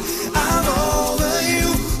myself I'm over you,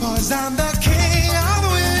 'cause I'm the king I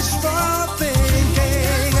wish for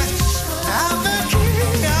thinking. I'm the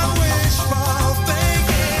king I wish for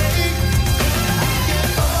thinking.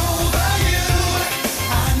 Over you,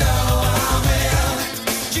 I know I will.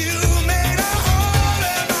 You made a hole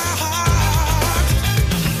in my heart,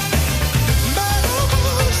 but I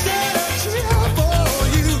won't shed a tear for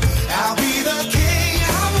you. I'll be the king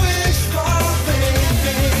I wish for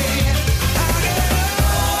thinking. I'll get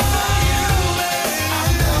over you, I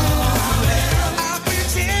know I will. I'll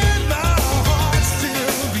pretend my heart's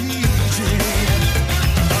still beating,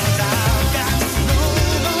 'cause I've got no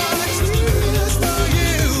more tears for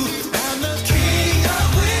you. I'm the king I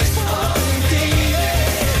wish for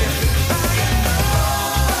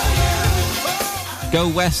Go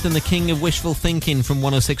West and the King of Wishful Thinking from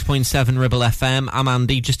 106.7 Ribble FM. I'm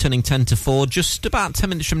Andy, just turning 10 to 4. Just about 10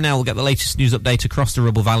 minutes from now, we'll get the latest news update across the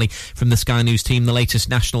Ribble Valley from the Sky News team, the latest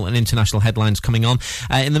national and international headlines coming on.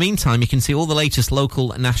 In the meantime, you can see all the latest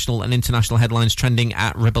local, national and international headlines trending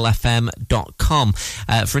at ribblefm.com.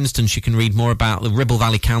 For instance, you can read more about the Ribble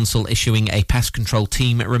Valley Council issuing a pest control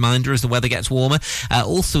team reminder as the weather gets warmer.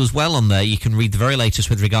 Also, as well on there, you can read the very latest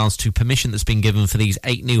with regards to permission that's been given for these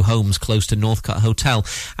 8 new homes close to Northcote Hotel. Hotel,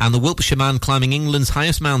 and the Wiltshire man climbing England's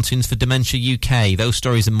highest mountains for Dementia UK. Those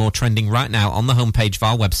stories and more trending right now on the homepage of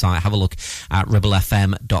our website. Have a look at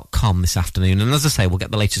ribblefm.com this afternoon. And as I say, we'll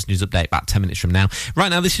get the latest news update about 10 minutes from now. Right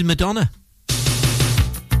now, this is Madonna.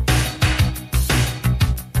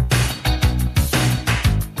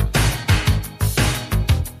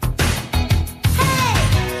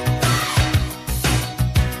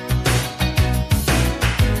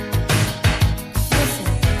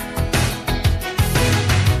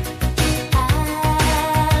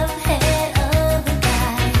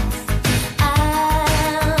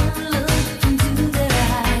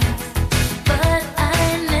 But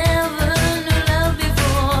I never knew love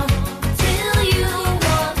before.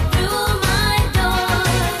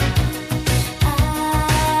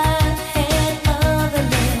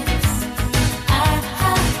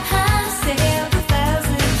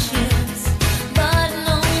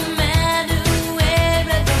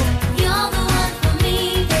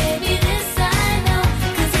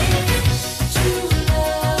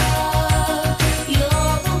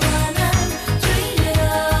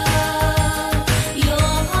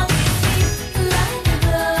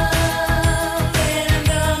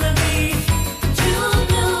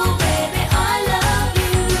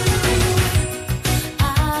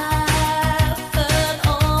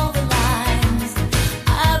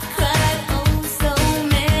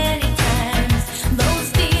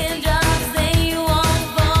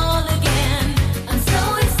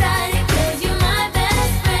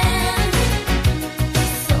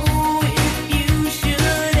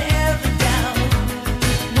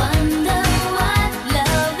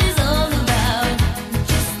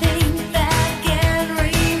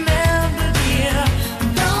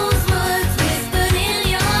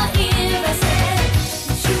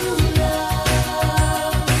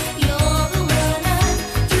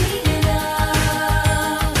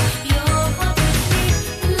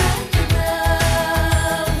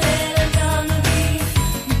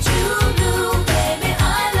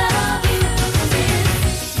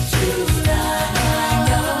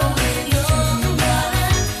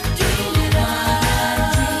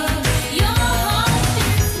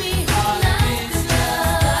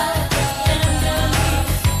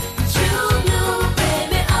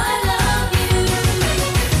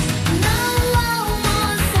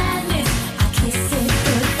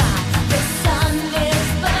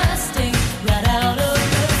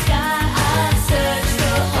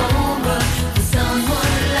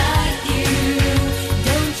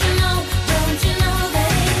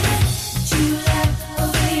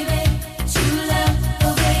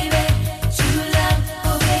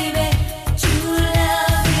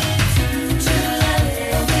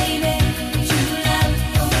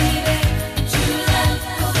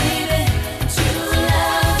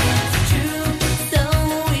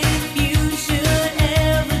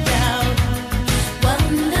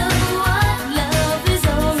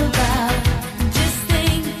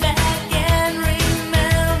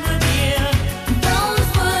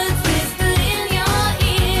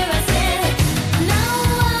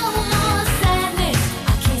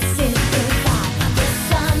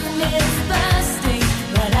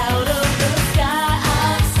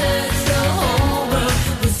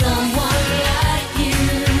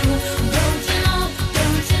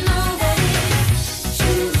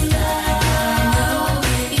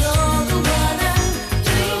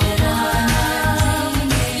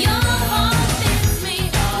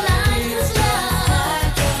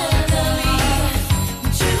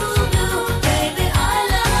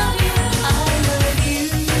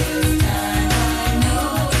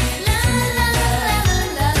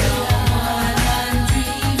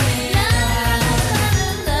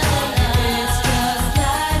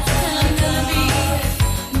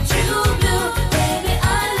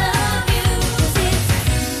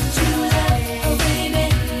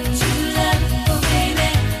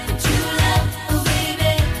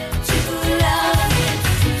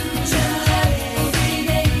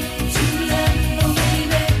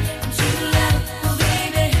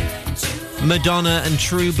 Madonna and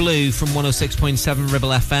True Blue from 106.7 Ribble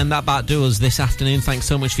FM. That about do us this afternoon. Thanks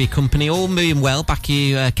so much for your company. All moving well. Catch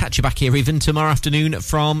you back here even tomorrow afternoon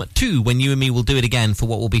from 2, when you and me will do it again for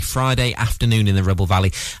what will be Friday afternoon in the Ribble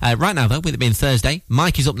Valley. Right now, though, with it being Thursday,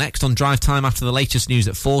 Mike is up next on Drive Time after the latest news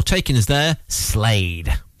at 4. Taking us there, Slade.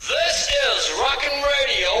 This is Rockin'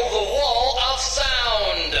 Radio, the wall of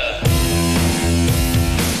sound.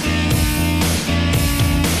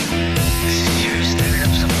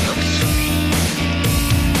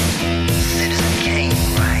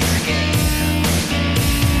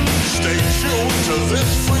 Stay tuned to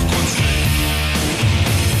this frequency.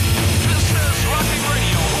 This is Rockin'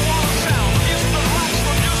 Radio, the wall of sound. It's the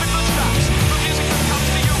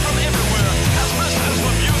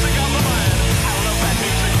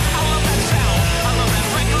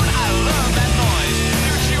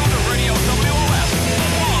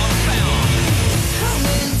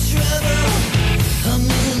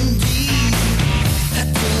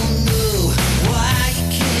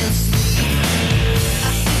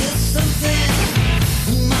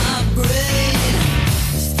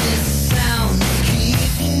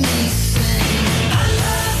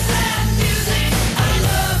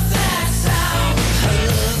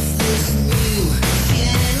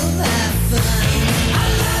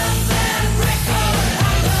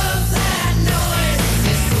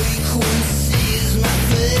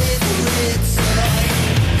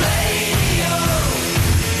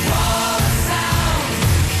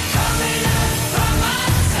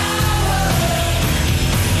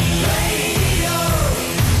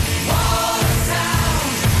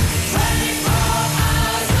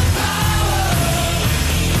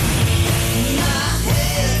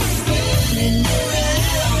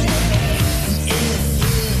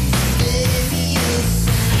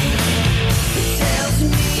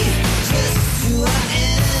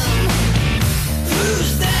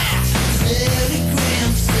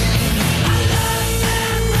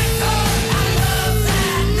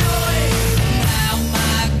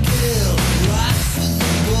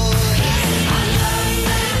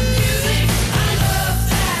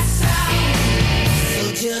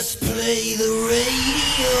play the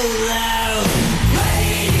radio loud.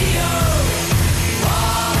 Radio,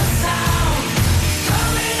 all the sound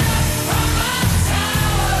coming up from my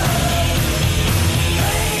tower.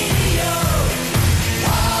 Radio,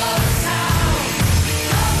 all the sound,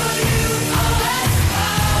 WOS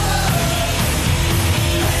power.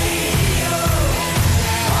 Radio,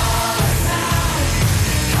 all the sound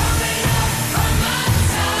coming up from my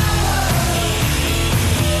tower.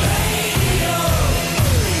 Radio,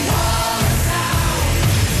 all the sound,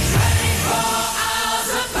 24 hours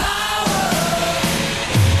of power.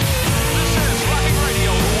 This is Rocking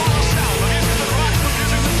Radio, the wall of sound, the music that rocks, the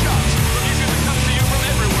music that shocks, the music that comes to you from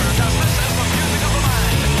everywhere, 'cause this is the music of the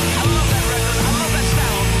mind. I love that record, I love that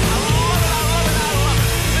sound, I love it, I love it, I love it.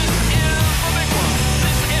 This is the big one,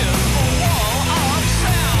 this is the wall of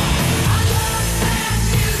sound. I love that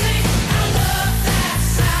music, I love that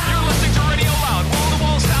sound. You're listening to Radio Loud,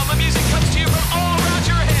 wall-to-wall sound, the music comes to you from all around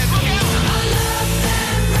your head. Look out! I love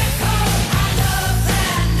that record, I love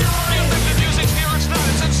that noise. You think the music's here, it's not,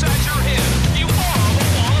 it's inside your head. You are the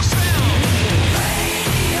wall of sound.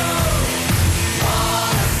 Radio, all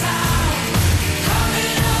the sound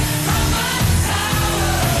coming up from my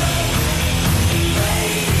tower.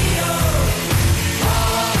 Radio,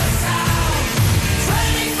 all the sound,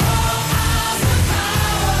 24 hours of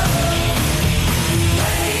power.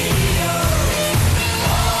 Radio,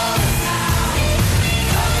 all the sound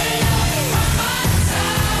coming up from my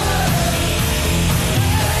tower.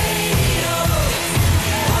 Radio,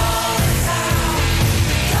 all the sound,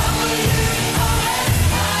 WOS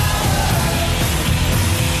power.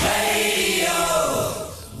 Radio,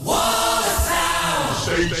 wall of sound.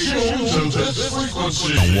 Stay tuned to this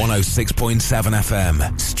frequency. On 106.7 FM,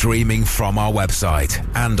 streaming from our website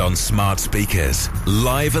and on smart speakers,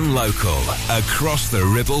 live and local, across the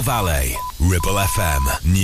Ribble Valley. Ribble FM.